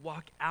need to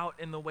walk out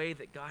in the way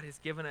that God has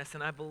given us.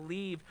 And I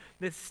believe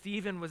that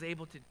Stephen was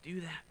able to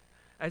do that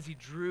as he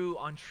drew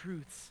on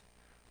truths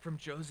from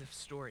Joseph's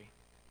story.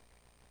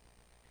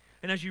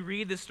 And as you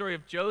read the story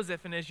of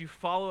Joseph and as you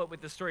follow it with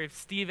the story of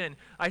Stephen,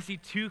 I see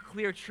two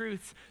clear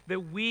truths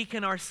that we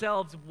can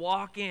ourselves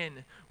walk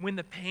in when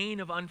the pain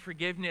of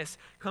unforgiveness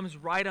comes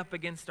right up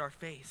against our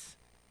face.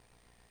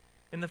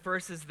 And the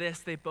first is this: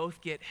 they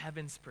both get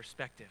heaven's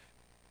perspective.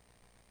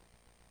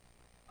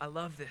 I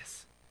love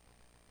this.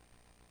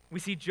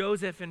 We see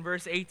Joseph in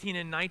verse 18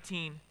 and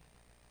 19.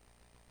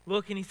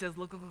 Look, and he says,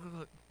 look.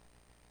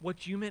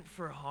 What you meant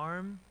for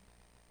harm,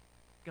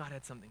 God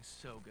had something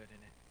so good in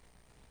it.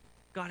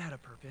 God had a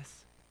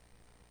purpose.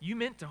 You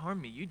meant to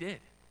harm me, you did.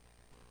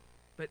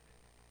 But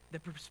the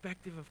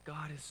perspective of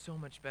God is so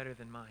much better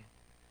than mine.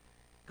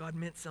 God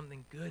meant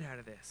something good out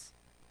of this.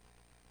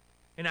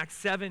 In Acts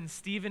 7,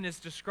 Stephen is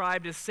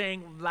described as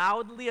saying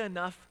loudly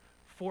enough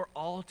for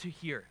all to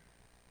hear.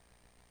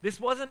 This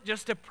wasn't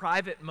just a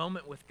private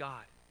moment with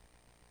God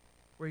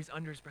where he's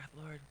under his breath,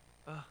 Lord,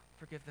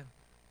 forgive them.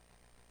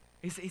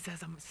 He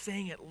says, I'm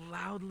saying it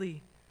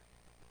loudly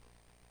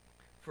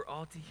for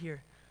all to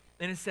hear.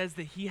 And it says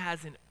that he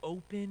has an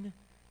open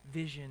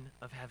vision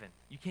of heaven.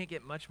 You can't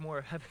get much more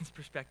of heaven's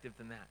perspective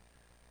than that.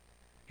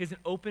 He has an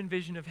open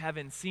vision of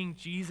heaven, seeing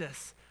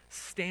Jesus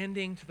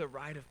standing to the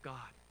right of God.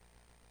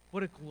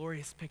 What a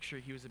glorious picture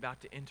he was about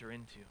to enter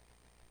into.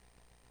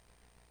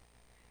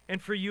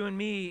 And for you and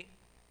me,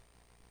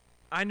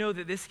 I know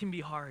that this can be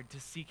hard to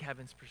seek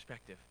heaven's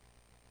perspective.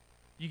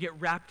 You get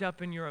wrapped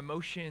up in your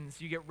emotions.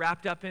 You get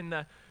wrapped up in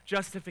the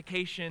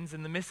justifications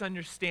and the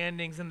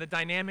misunderstandings and the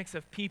dynamics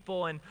of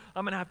people, and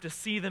I'm going to have to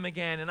see them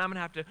again, and I'm going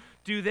to have to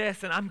do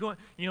this, and I'm going,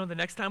 the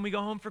next time we go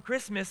home for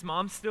Christmas,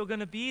 Mom's still going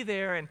to be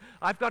there, and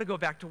I've got to go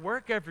back to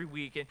work every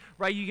week, and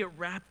right, you get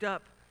wrapped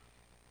up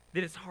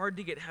that it's hard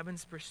to get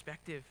heaven's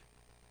perspective.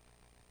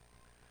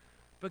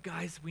 But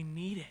guys, we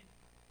need it.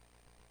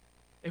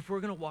 If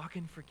we're going to walk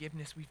in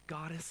forgiveness, we've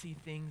got to see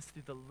things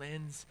through the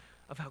lens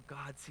of how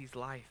God sees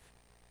life.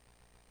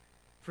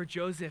 For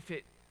Joseph,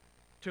 it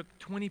took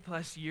 20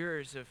 plus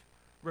years of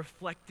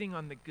reflecting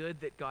on the good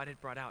that God had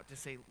brought out to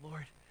say,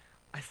 Lord,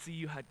 I see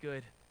you had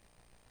good.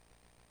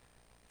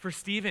 For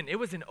Stephen, it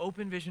was an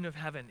open vision of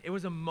heaven. It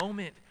was a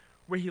moment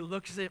where he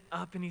looks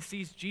up and he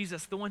sees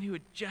Jesus, the one who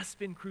had just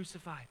been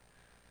crucified.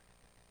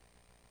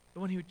 The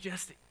one who had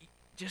just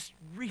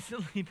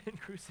recently been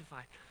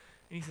crucified.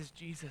 And he says,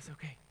 Jesus,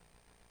 okay,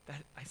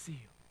 that I see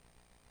you.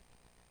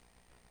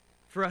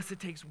 For us, it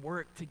takes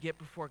work to get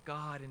before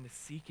God and to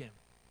seek him.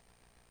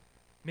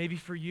 Maybe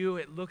for you,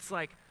 it looks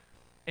like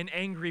an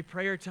angry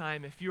prayer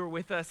time. If you were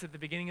with us at the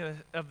beginning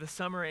of the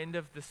summer, end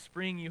of the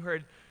spring, you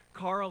heard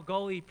Carl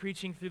Gully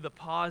preaching through the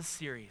Pause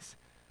series.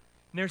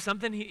 And there's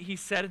something he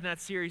said in that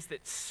series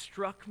that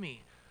struck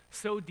me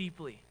so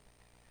deeply.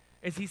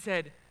 As he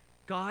said,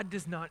 God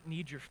does not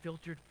need your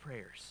filtered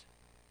prayers.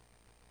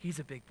 He's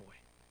a big boy.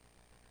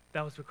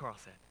 That was what Carl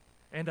said.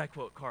 And I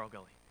quote Carl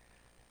Gully.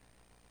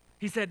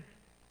 He said,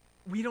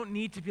 we don't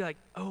need to be like,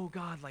 oh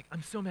God, like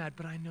I'm so mad,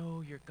 but I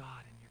know you're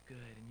God and you're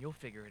good and you'll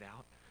figure it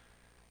out.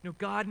 No,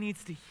 God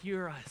needs to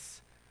hear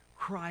us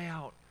cry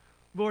out,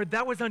 Lord,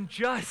 that was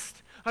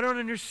unjust. I don't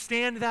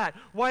understand that.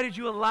 Why did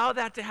you allow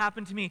that to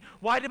happen to me?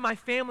 Why did my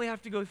family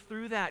have to go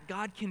through that?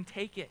 God can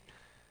take it.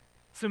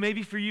 So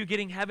maybe for you,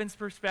 getting heaven's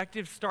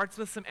perspective starts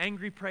with some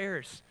angry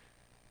prayers.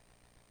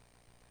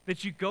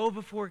 That you go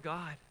before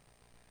God,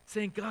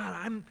 saying,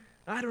 God,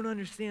 I don't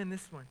understand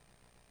this one.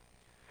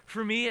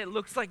 For me, it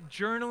looks like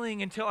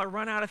journaling until I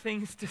run out of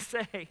things to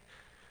say.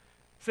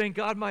 Saying,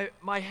 God,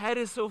 my head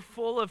is so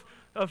full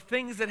of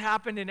things that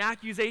happened and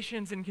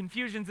accusations and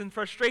confusions and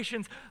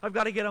frustrations. I've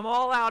got to get them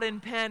all out in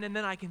pen, and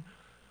then I can,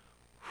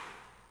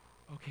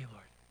 okay,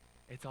 Lord,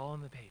 it's all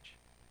on the page.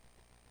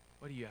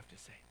 What do you have to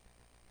say?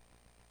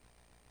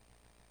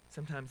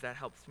 Sometimes that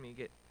helps me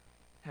get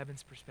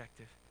heaven's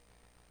perspective.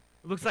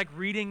 It looks like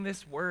reading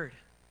this word,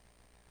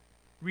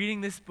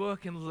 reading this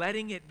book, and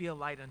letting it be a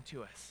light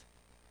unto us.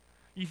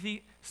 You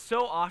see,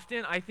 so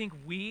often I think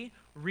we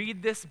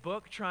read this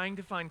book trying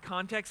to find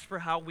context for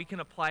how we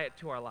can apply it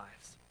to our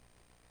lives.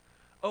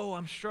 Oh,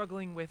 I'm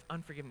struggling with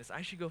unforgiveness.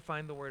 I should go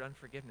find the word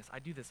unforgiveness. I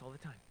do this all the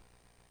time.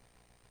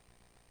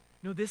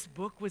 No, this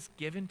book was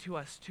given to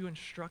us to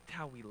instruct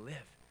how we live,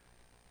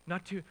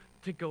 not to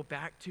go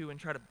back to and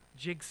try to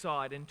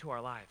jigsaw it into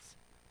our lives.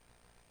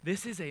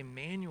 This is a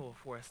manual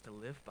for us to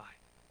live by.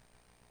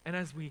 And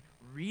as we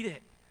read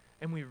it,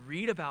 and we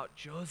read about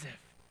Joseph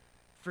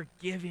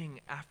forgiving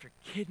after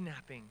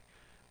kidnapping,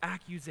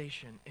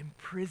 accusation,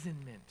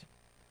 imprisonment,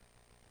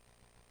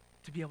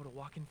 to be able to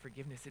walk in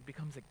forgiveness, it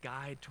becomes a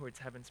guide towards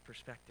heaven's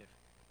perspective,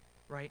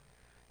 right?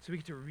 So we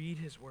get to read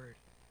his word.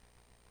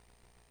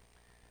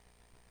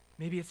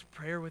 Maybe it's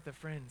prayer with a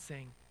friend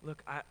saying,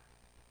 look,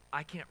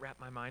 I can't wrap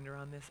my mind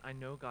around this. I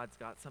know God's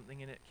got something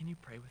in it. Can you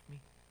pray with me?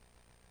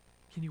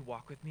 Can you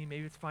walk with me?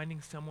 Maybe it's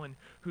finding someone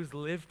who's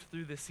lived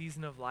through the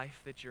season of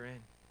life that you're in.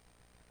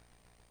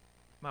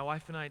 My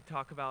wife and I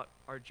talk about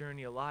our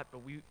journey a lot,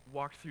 but we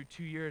walked through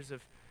 2 years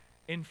of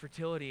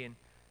infertility, and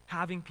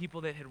having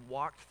people that had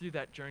walked through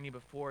that journey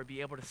before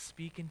be able to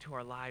speak into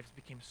our lives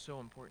became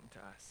so important to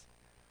us.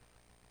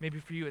 Maybe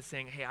for you it's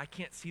saying, hey, I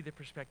can't see the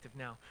perspective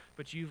now,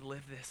 but you've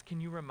lived this.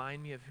 Can you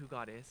remind me of who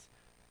God is?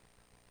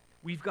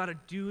 We've got to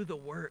do the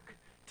work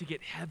to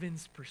get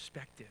heaven's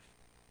perspective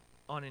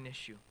on an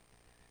issue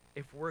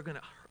if we're going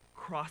to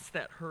cross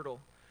that hurdle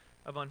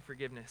of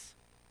unforgiveness.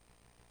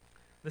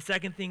 The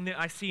second thing that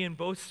I see in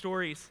both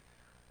stories,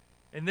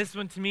 and this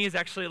one to me is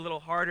actually a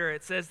little harder,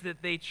 it says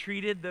that they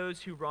treated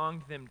those who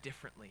wronged them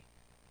differently.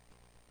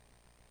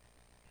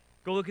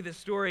 Go look at the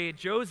story.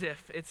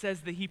 Joseph, it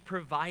says that he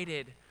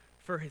provided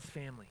for his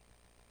family.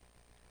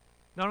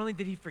 Not only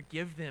did he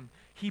forgive them,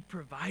 he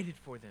provided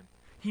for them.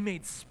 He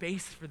made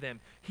space for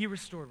them. He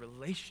restored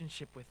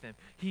relationship with them.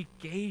 He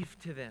gave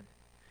to them.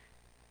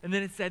 And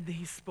then it said that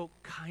he spoke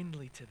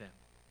kindly to them.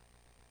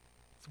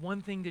 It's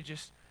one thing to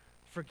just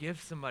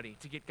forgive somebody,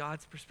 to get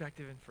God's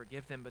perspective and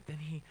forgive them, but then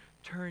he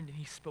turned and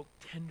he spoke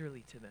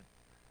tenderly to them.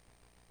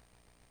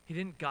 He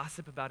didn't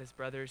gossip about his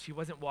brothers. He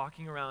wasn't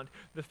walking around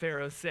the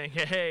Pharaoh saying,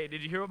 hey,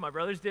 did you hear what my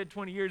brothers did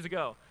 20 years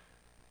ago?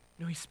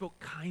 No, he spoke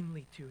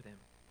kindly to them.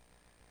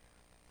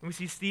 And we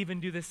see Stephen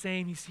do the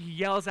same. He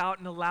yells out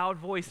in a loud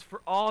voice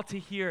for all to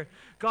hear,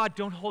 God,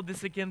 don't hold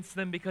this against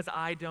them because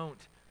I don't.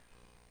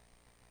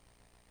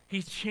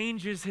 He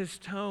changes his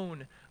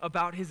tone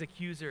about his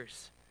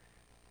accusers.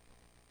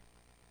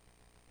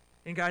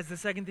 And guys, the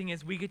second thing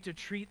is we get to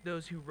treat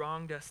those who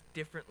wronged us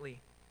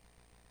differently.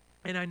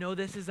 And I know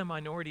this is a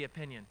minority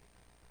opinion.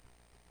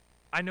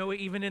 I know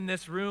even in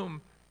this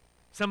room,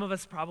 some of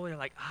us probably are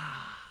like,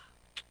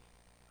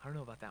 I don't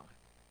know about that one.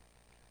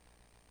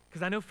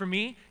 Because I know for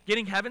me,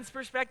 getting heaven's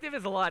perspective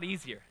is a lot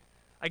easier.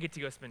 I get to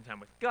go spend time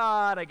with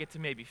God. I get to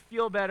maybe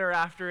feel better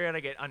after it. I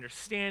get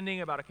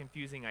understanding about a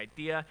confusing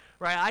idea,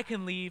 right? I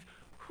can leave,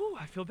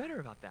 I feel better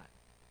about that.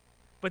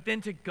 But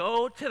then to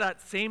go to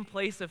that same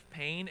place of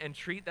pain and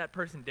treat that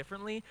person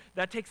differently,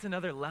 that takes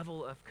another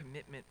level of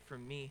commitment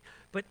from me.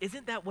 But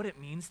isn't that what it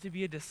means to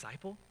be a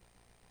disciple?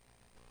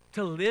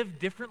 To live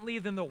differently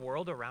than the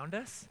world around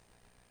us?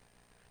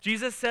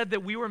 Jesus said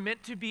that we were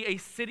meant to be a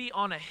city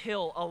on a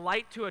hill, a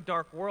light to a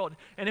dark world.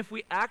 And if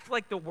we act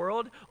like the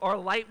world, our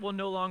light will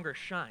no longer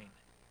shine.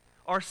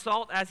 Our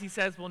salt, as he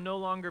says, will no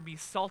longer be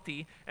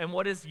salty. And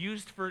what is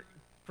used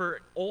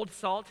for old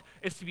salt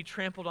is to be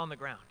trampled on the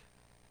ground.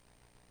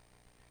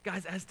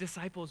 Guys, as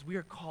disciples, we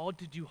are called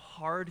to do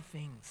hard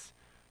things,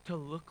 to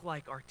look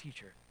like our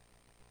teacher,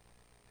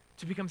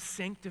 to become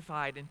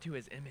sanctified into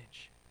his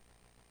image.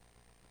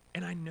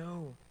 And I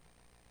know,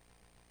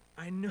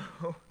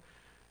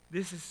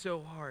 this is so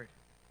hard.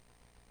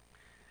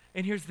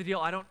 And here's the deal.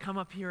 I don't come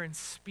up here and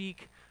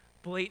speak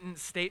blatant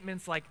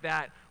statements like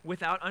that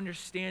without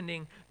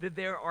understanding that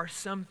there are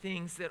some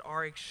things that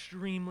are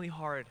extremely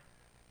hard,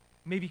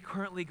 maybe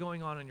currently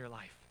going on in your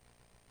life.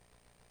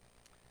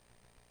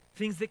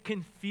 Things that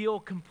can feel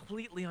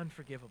completely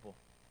unforgivable.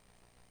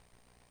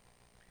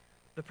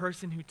 The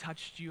person who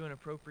touched you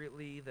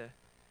inappropriately, the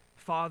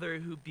father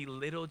who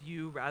belittled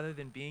you rather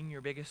than being your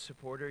biggest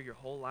supporter your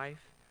whole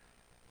life,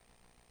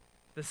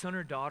 the son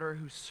or daughter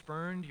who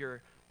spurned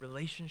your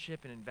relationship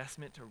and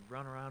investment to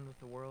run around with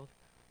the world.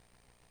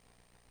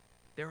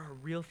 There are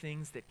real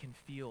things that can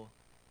feel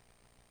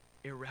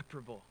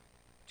irreparable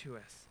to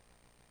us.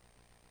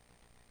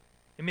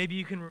 And maybe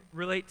you can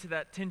relate to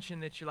that tension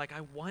that you're like,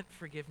 I want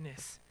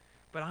forgiveness,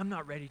 but I'm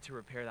not ready to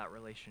repair that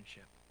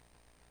relationship.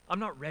 I'm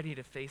not ready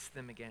to face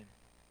them again.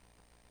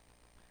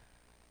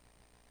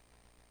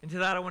 And to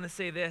that I want to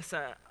say this.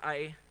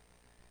 I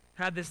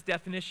had this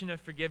definition of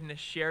forgiveness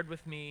shared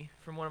with me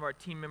from one of our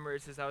team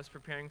members as I was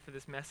preparing for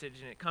this message,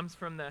 and it comes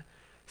from the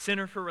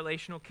Center for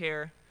Relational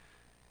Care,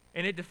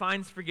 and it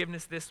defines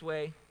forgiveness this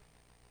way. It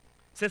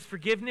says,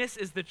 forgiveness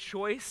is the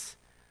choice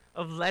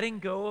of letting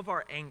go of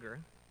our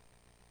anger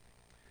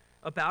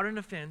about an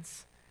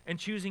offense and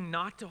choosing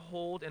not to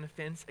hold an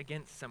offense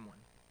against someone.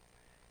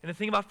 And the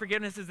thing about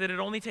forgiveness is that it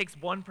only takes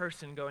one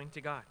person going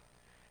to God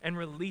and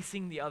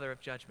releasing the other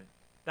of judgment.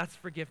 That's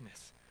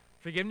forgiveness.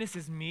 Forgiveness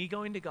is me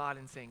going to God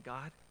and saying,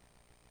 God,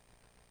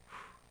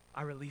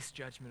 I release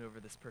judgment over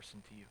this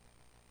person to you.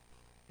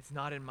 It's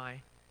not in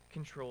my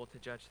control to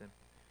judge them.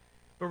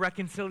 But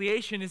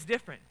reconciliation is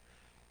different.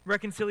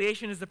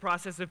 Reconciliation is the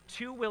process of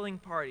two willing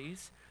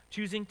parties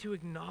choosing to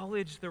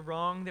acknowledge the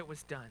wrong that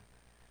was done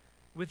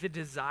with a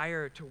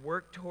desire to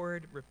work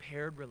toward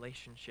repaired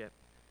relationship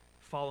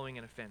following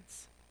an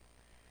offense.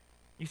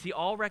 You see,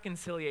 all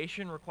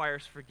reconciliation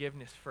requires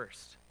forgiveness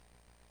first.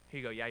 Here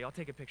you go. Yeah, y'all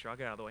take a picture. I'll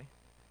get out of the way.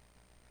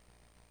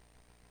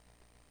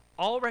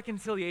 All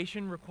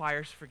reconciliation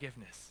requires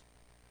forgiveness.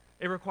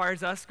 It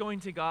requires us going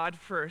to God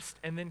first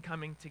and then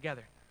coming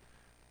together.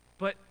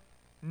 But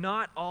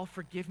not all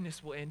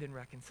forgiveness will end in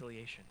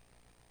reconciliation.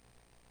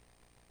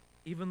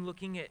 Even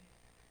looking at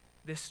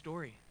this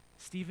story,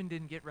 Stephen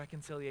didn't get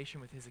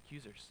reconciliation with his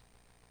accusers,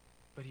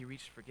 but he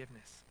reached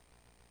forgiveness.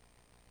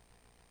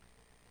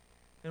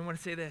 And I want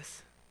to say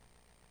this.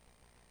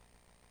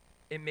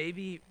 It may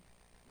be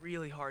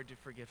really hard to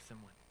forgive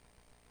someone.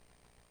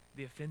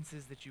 The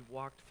offenses that you've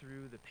walked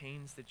through, the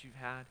pains that you've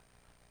had.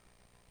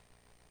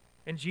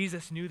 And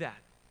Jesus knew that.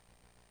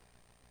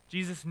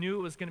 Jesus knew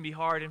it was going to be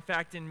hard. In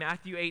fact, in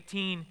Matthew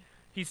 18,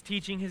 he's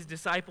teaching his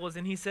disciples,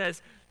 and he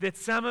says that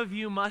some of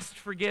you must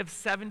forgive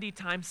 70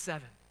 times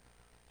 7.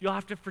 You'll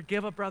have to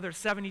forgive a brother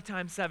 70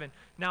 times 7.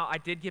 Now, I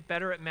did get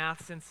better at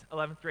math since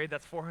 11th grade.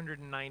 That's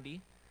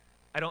 490.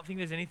 I don't think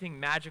there's anything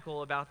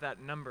magical about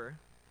that number,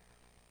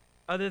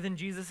 other than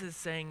Jesus is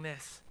saying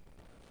this.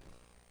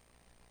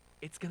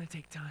 It's going to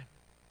take time.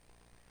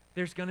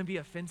 There's going to be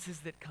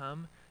offenses that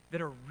come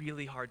that are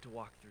really hard to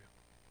walk through.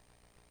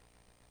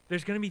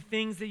 There's going to be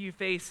things that you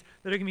face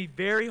that are going to be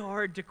very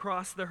hard to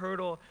cross the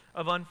hurdle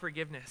of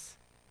unforgiveness.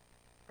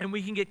 And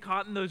we can get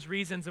caught in those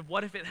reasons of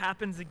what if it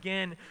happens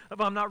again,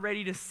 if I'm not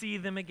ready to see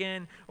them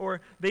again,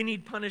 or they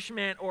need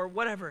punishment, or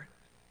whatever.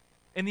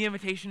 And the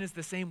invitation is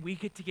the same. We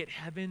get to get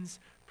heaven's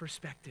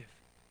perspective.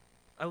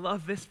 I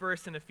love this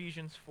verse in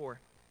Ephesians 4. It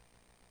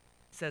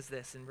says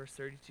this in verse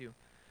 32.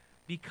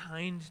 Be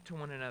kind to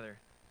one another,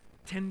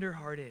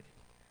 tender-hearted,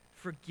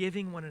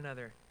 forgiving one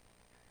another,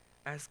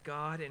 as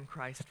God in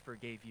Christ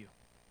forgave you.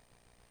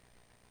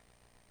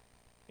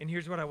 And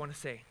here's what I want to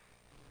say.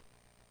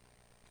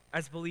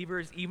 As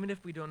believers, even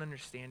if we don't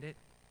understand it,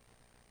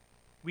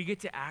 we get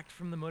to act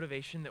from the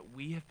motivation that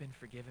we have been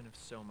forgiven of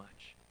so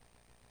much.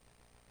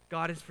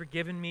 God has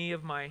forgiven me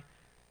of my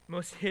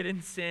most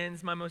hidden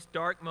sins, my most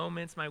dark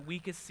moments, my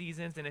weakest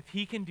seasons, and if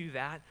he can do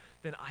that,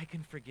 then I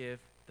can forgive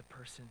the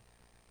person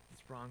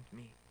that's wronged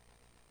me.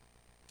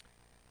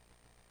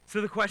 So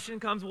the question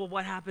comes, well,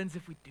 what happens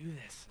if we do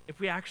this? If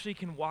we actually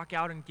can walk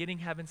out and getting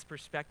heaven's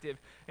perspective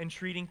and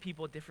treating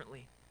people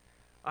differently?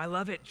 I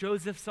love it.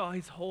 Joseph saw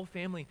his whole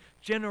family,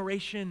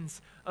 generations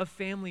of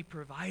family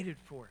provided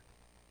for.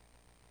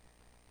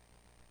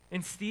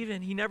 And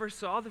Stephen, he never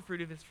saw the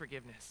fruit of his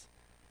forgiveness,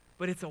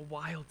 but it's a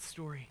wild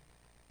story.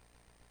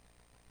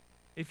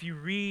 If you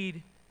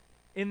read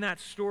in that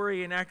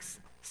story in Acts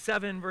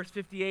 7, verse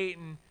 58,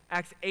 and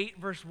Acts 8,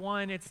 verse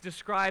 1, it's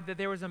described that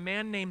there was a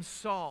man named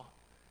Saul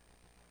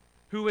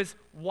who was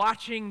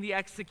watching the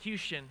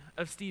execution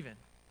of Stephen.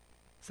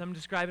 Some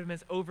describe him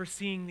as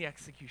overseeing the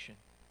execution.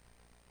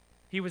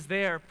 He was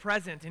there,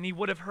 present, and he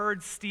would have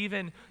heard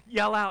Stephen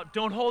yell out,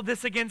 "Don't hold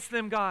this against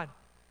them, God."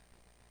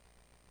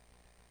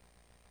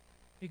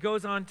 He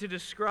goes on to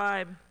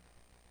describe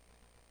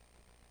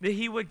that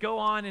he would go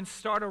on and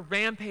start a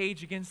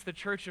rampage against the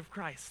church of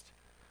Christ,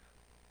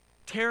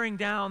 tearing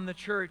down the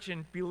church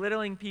and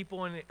belittling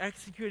people and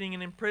executing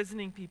and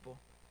imprisoning people.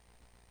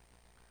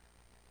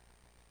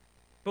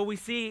 But we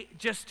see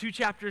just 2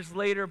 chapters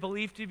later,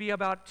 believed to be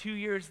about 2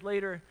 years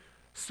later,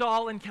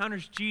 Saul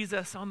encounters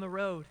Jesus on the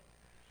road.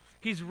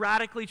 He's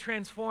radically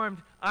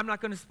transformed. I'm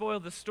not going to spoil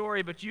the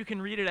story, but you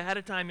can read it ahead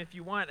of time if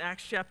you want,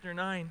 Acts chapter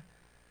 9.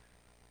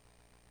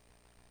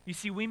 You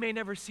see, we may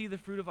never see the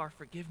fruit of our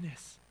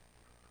forgiveness.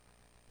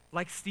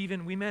 Like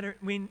Stephen, we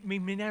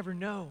may never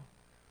know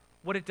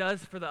what it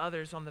does for the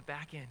others on the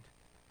back end.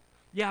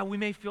 Yeah, we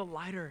may feel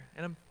lighter,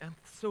 and I'm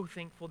so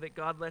thankful that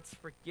God lets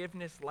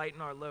forgiveness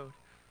lighten our load.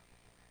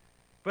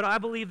 But I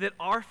believe that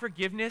our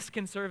forgiveness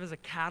can serve as a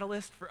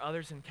catalyst for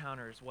others'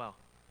 encounter as well.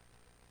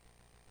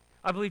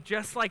 I believe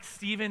just like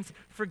Stephen's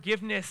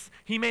forgiveness,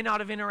 he may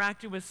not have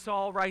interacted with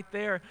Saul right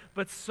there,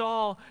 but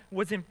Saul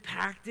was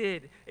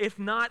impacted, if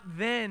not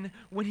then,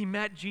 when he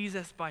met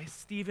Jesus, by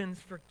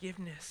Stephen's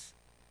forgiveness.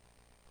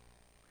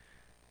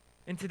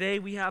 And today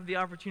we have the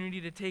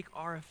opportunity to take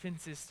our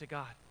offenses to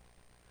God,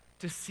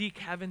 to seek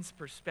heaven's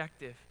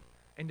perspective,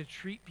 and to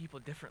treat people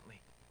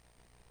differently,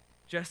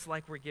 just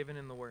like we're given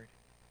in the Word.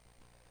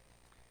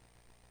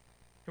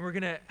 And we're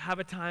going to have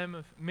a time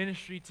of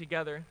ministry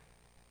together.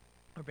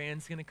 Our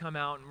band's going to come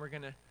out, and we're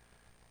going to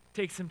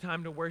take some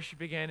time to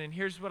worship again. And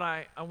here's what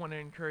I want to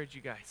encourage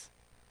you guys.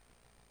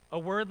 A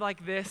word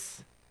like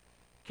this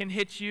can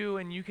hit you,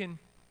 and you can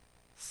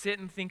sit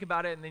and think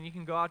about it, and then you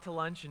can go out to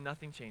lunch, and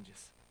nothing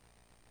changes.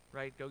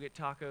 Right? Go get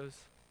tacos,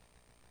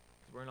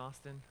 'cause we're in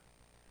Austin.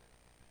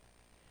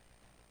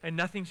 And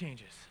nothing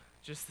changes,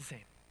 just the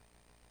same.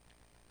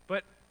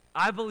 But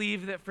I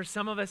believe that for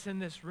some of us in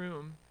this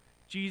room,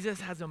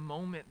 Jesus has a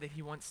moment that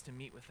he wants to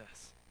meet with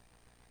us.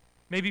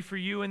 Maybe for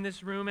you in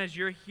this room, as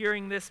you're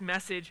hearing this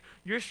message,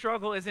 your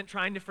struggle isn't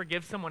trying to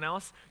forgive someone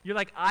else. You're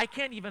like, I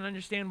can't even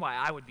understand why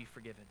I would be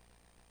forgiven.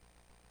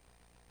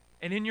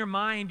 And in your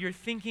mind, you're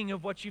thinking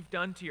of what you've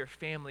done to your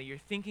family. You're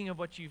thinking of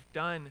what you've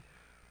done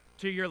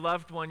to your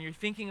loved one. You're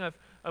thinking of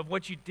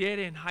what you did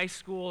in high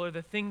school, or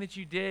the thing that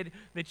you did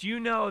that you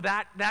know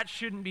that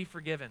shouldn't be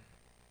forgiven.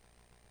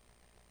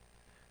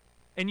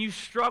 And you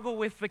struggle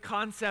with the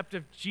concept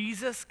of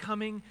Jesus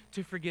coming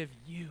to forgive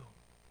you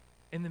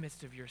in the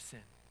midst of your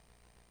sin.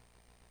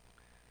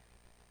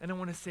 And I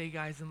want to say,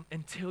 guys,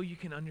 until you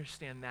can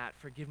understand that,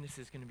 forgiveness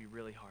is going to be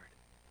really hard.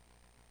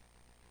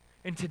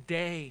 And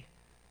today,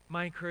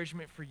 my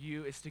encouragement for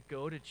you is to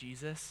go to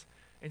Jesus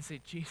and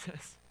say,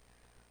 Jesus,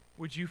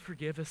 would you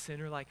forgive a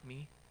sinner like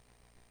me?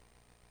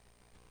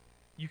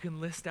 You can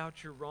list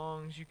out your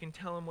wrongs. You can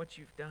tell him what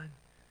you've done.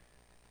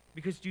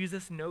 Because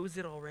Jesus knows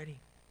it already.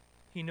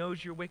 He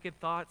knows your wicked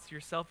thoughts,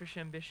 your selfish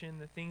ambition,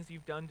 the things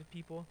you've done to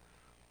people.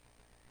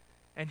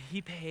 And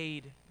he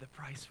paid the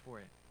price for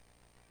it.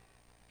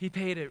 He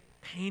paid a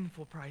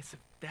painful price of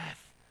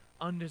death,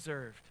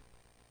 undeserved,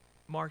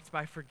 marked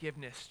by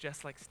forgiveness,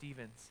 just like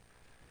Stephen's.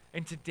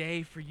 And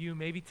today, for you,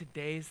 maybe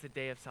today is the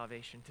day of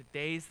salvation.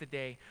 Today is the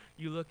day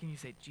you look and you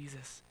say,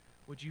 Jesus,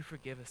 would you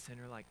forgive a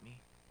sinner like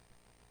me?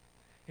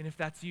 And if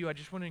that's you, I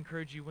just want to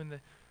encourage you,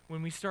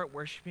 when we start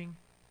worshiping,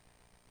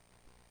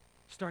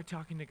 start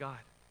talking to God.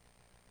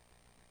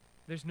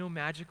 There's no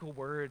magical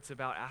words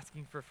about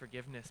asking for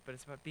forgiveness, but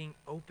it's about being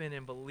open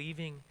and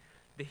believing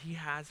that he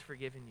has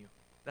forgiven you.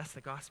 That's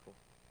the gospel.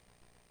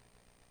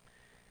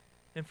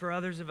 And for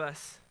others of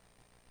us,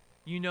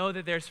 you know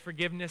that there's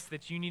forgiveness,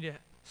 that you need to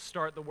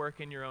start the work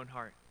in your own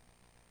heart.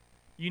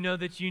 You know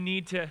that you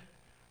need to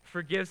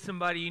forgive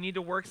somebody, you need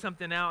to work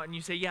something out, and you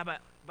say, yeah, but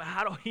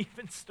how do I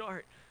even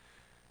start?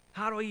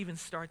 How do I even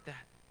start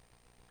that?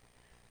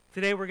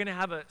 Today we're going to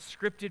have a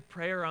scripted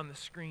prayer on the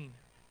screen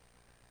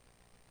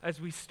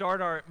as we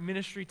start our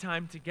ministry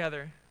time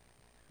together.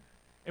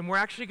 And we're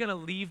actually going to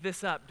leave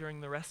this up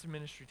during the rest of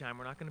ministry time.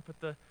 We're not going to put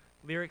the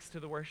lyrics to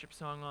the worship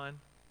song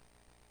on.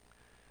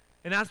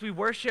 And as we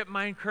worship,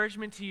 my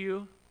encouragement to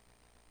you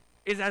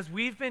is, as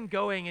we've been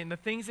going and the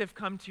things have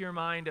come to your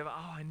mind of,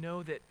 oh, I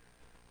know that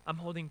I'm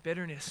holding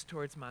bitterness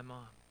towards my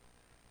mom.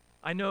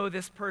 I know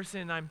this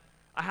person, I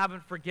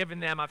haven't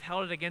forgiven them. I've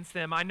held it against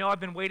them. I know I've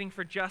been waiting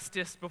for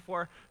justice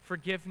before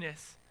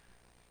forgiveness.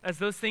 As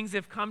those things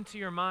have come to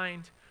your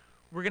mind,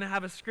 we're going to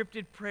have a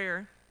scripted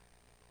prayer.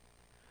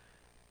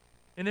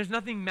 And there's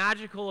nothing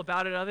magical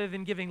about it other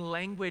than giving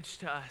language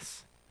to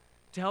us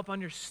to help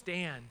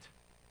understand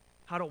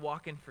how to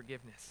walk in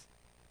forgiveness.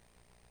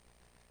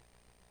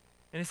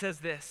 And it says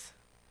this: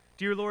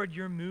 Dear Lord,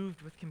 you're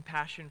moved with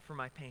compassion for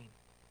my pain.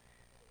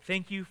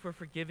 Thank you for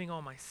forgiving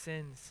all my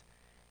sins.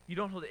 You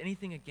don't hold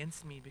anything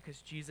against me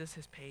because Jesus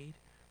has paid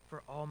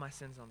for all my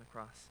sins on the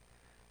cross.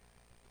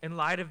 In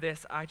light of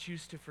this, I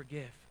choose to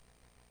forgive.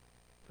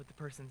 Put the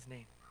person's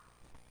name.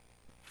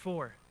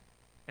 4,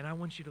 and I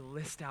want you to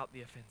list out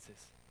the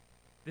offenses.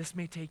 This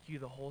may take you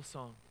the whole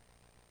song.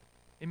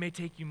 It may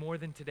take you more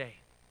than today.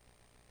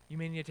 You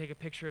may need to take a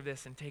picture of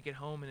this and take it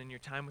home, and in your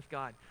time with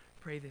God,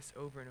 pray this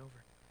over and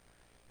over.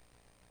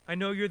 I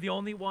know you're the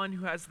only one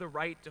who has the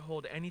right to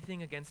hold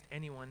anything against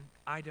anyone.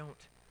 I don't.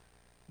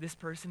 This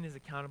person is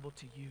accountable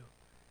to you.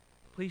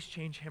 Please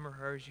change him or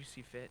her as you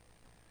see fit.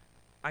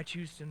 I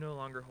choose to no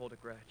longer hold a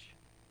grudge.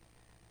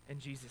 In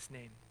Jesus'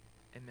 name,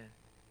 amen.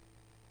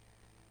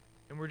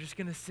 And we're just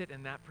going to sit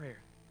in that prayer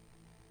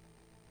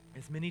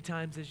as many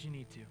times as you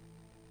need to.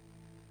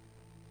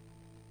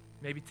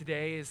 Maybe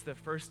today is the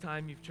first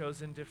time you've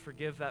chosen to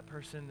forgive that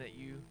person that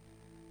you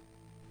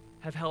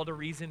have held a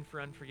reason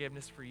for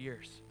unforgiveness for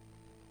years.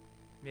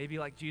 Maybe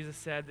like Jesus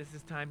said, this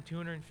is time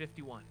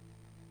 251.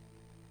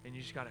 And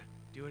you just got to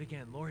do it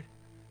again. Lord,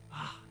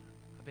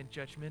 I've been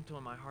judgmental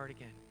in my heart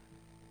again.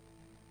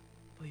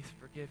 Please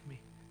forgive me.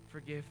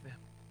 Forgive them.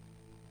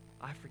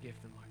 I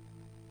forgive them, Lord.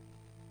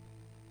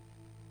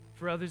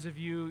 For others of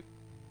you,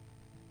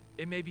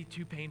 it may be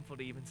too painful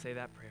to even say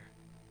that prayer.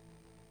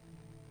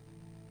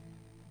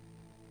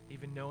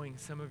 Even knowing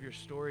some of your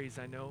stories,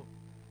 I know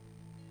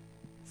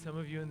some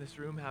of you in this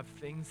room have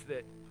things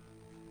that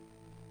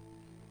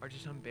are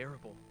just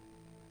unbearable.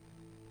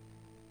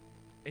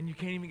 And you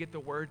can't even get the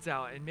words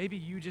out. And maybe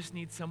you just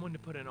need someone to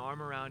put an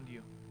arm around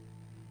you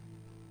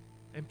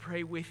and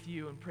pray with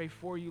you and pray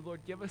for you.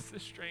 Lord, give us the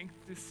strength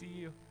to see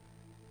you.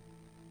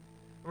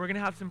 And we're going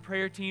to have some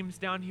prayer teams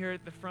down here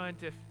at the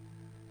front. If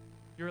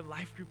you're a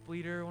life group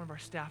leader, one of our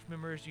staff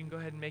members, you can go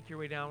ahead and make your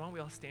way down. Why don't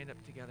we all stand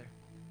up together?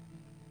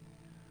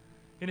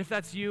 And if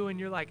that's you and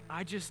you're like,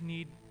 I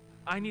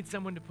need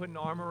someone to put an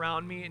arm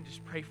around me and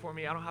just pray for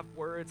me. I don't have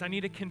words. I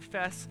need to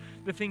confess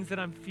the things that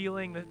I'm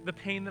feeling, the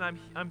pain that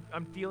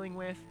I'm dealing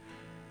with.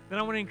 Then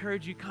I want to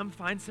encourage you, come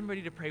find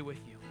somebody to pray with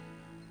you.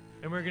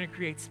 And we're going to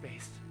create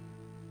space.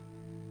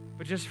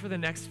 But just for the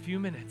next few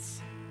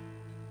minutes,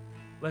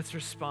 let's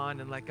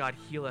respond and let God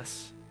heal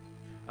us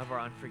of our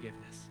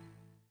unforgiveness.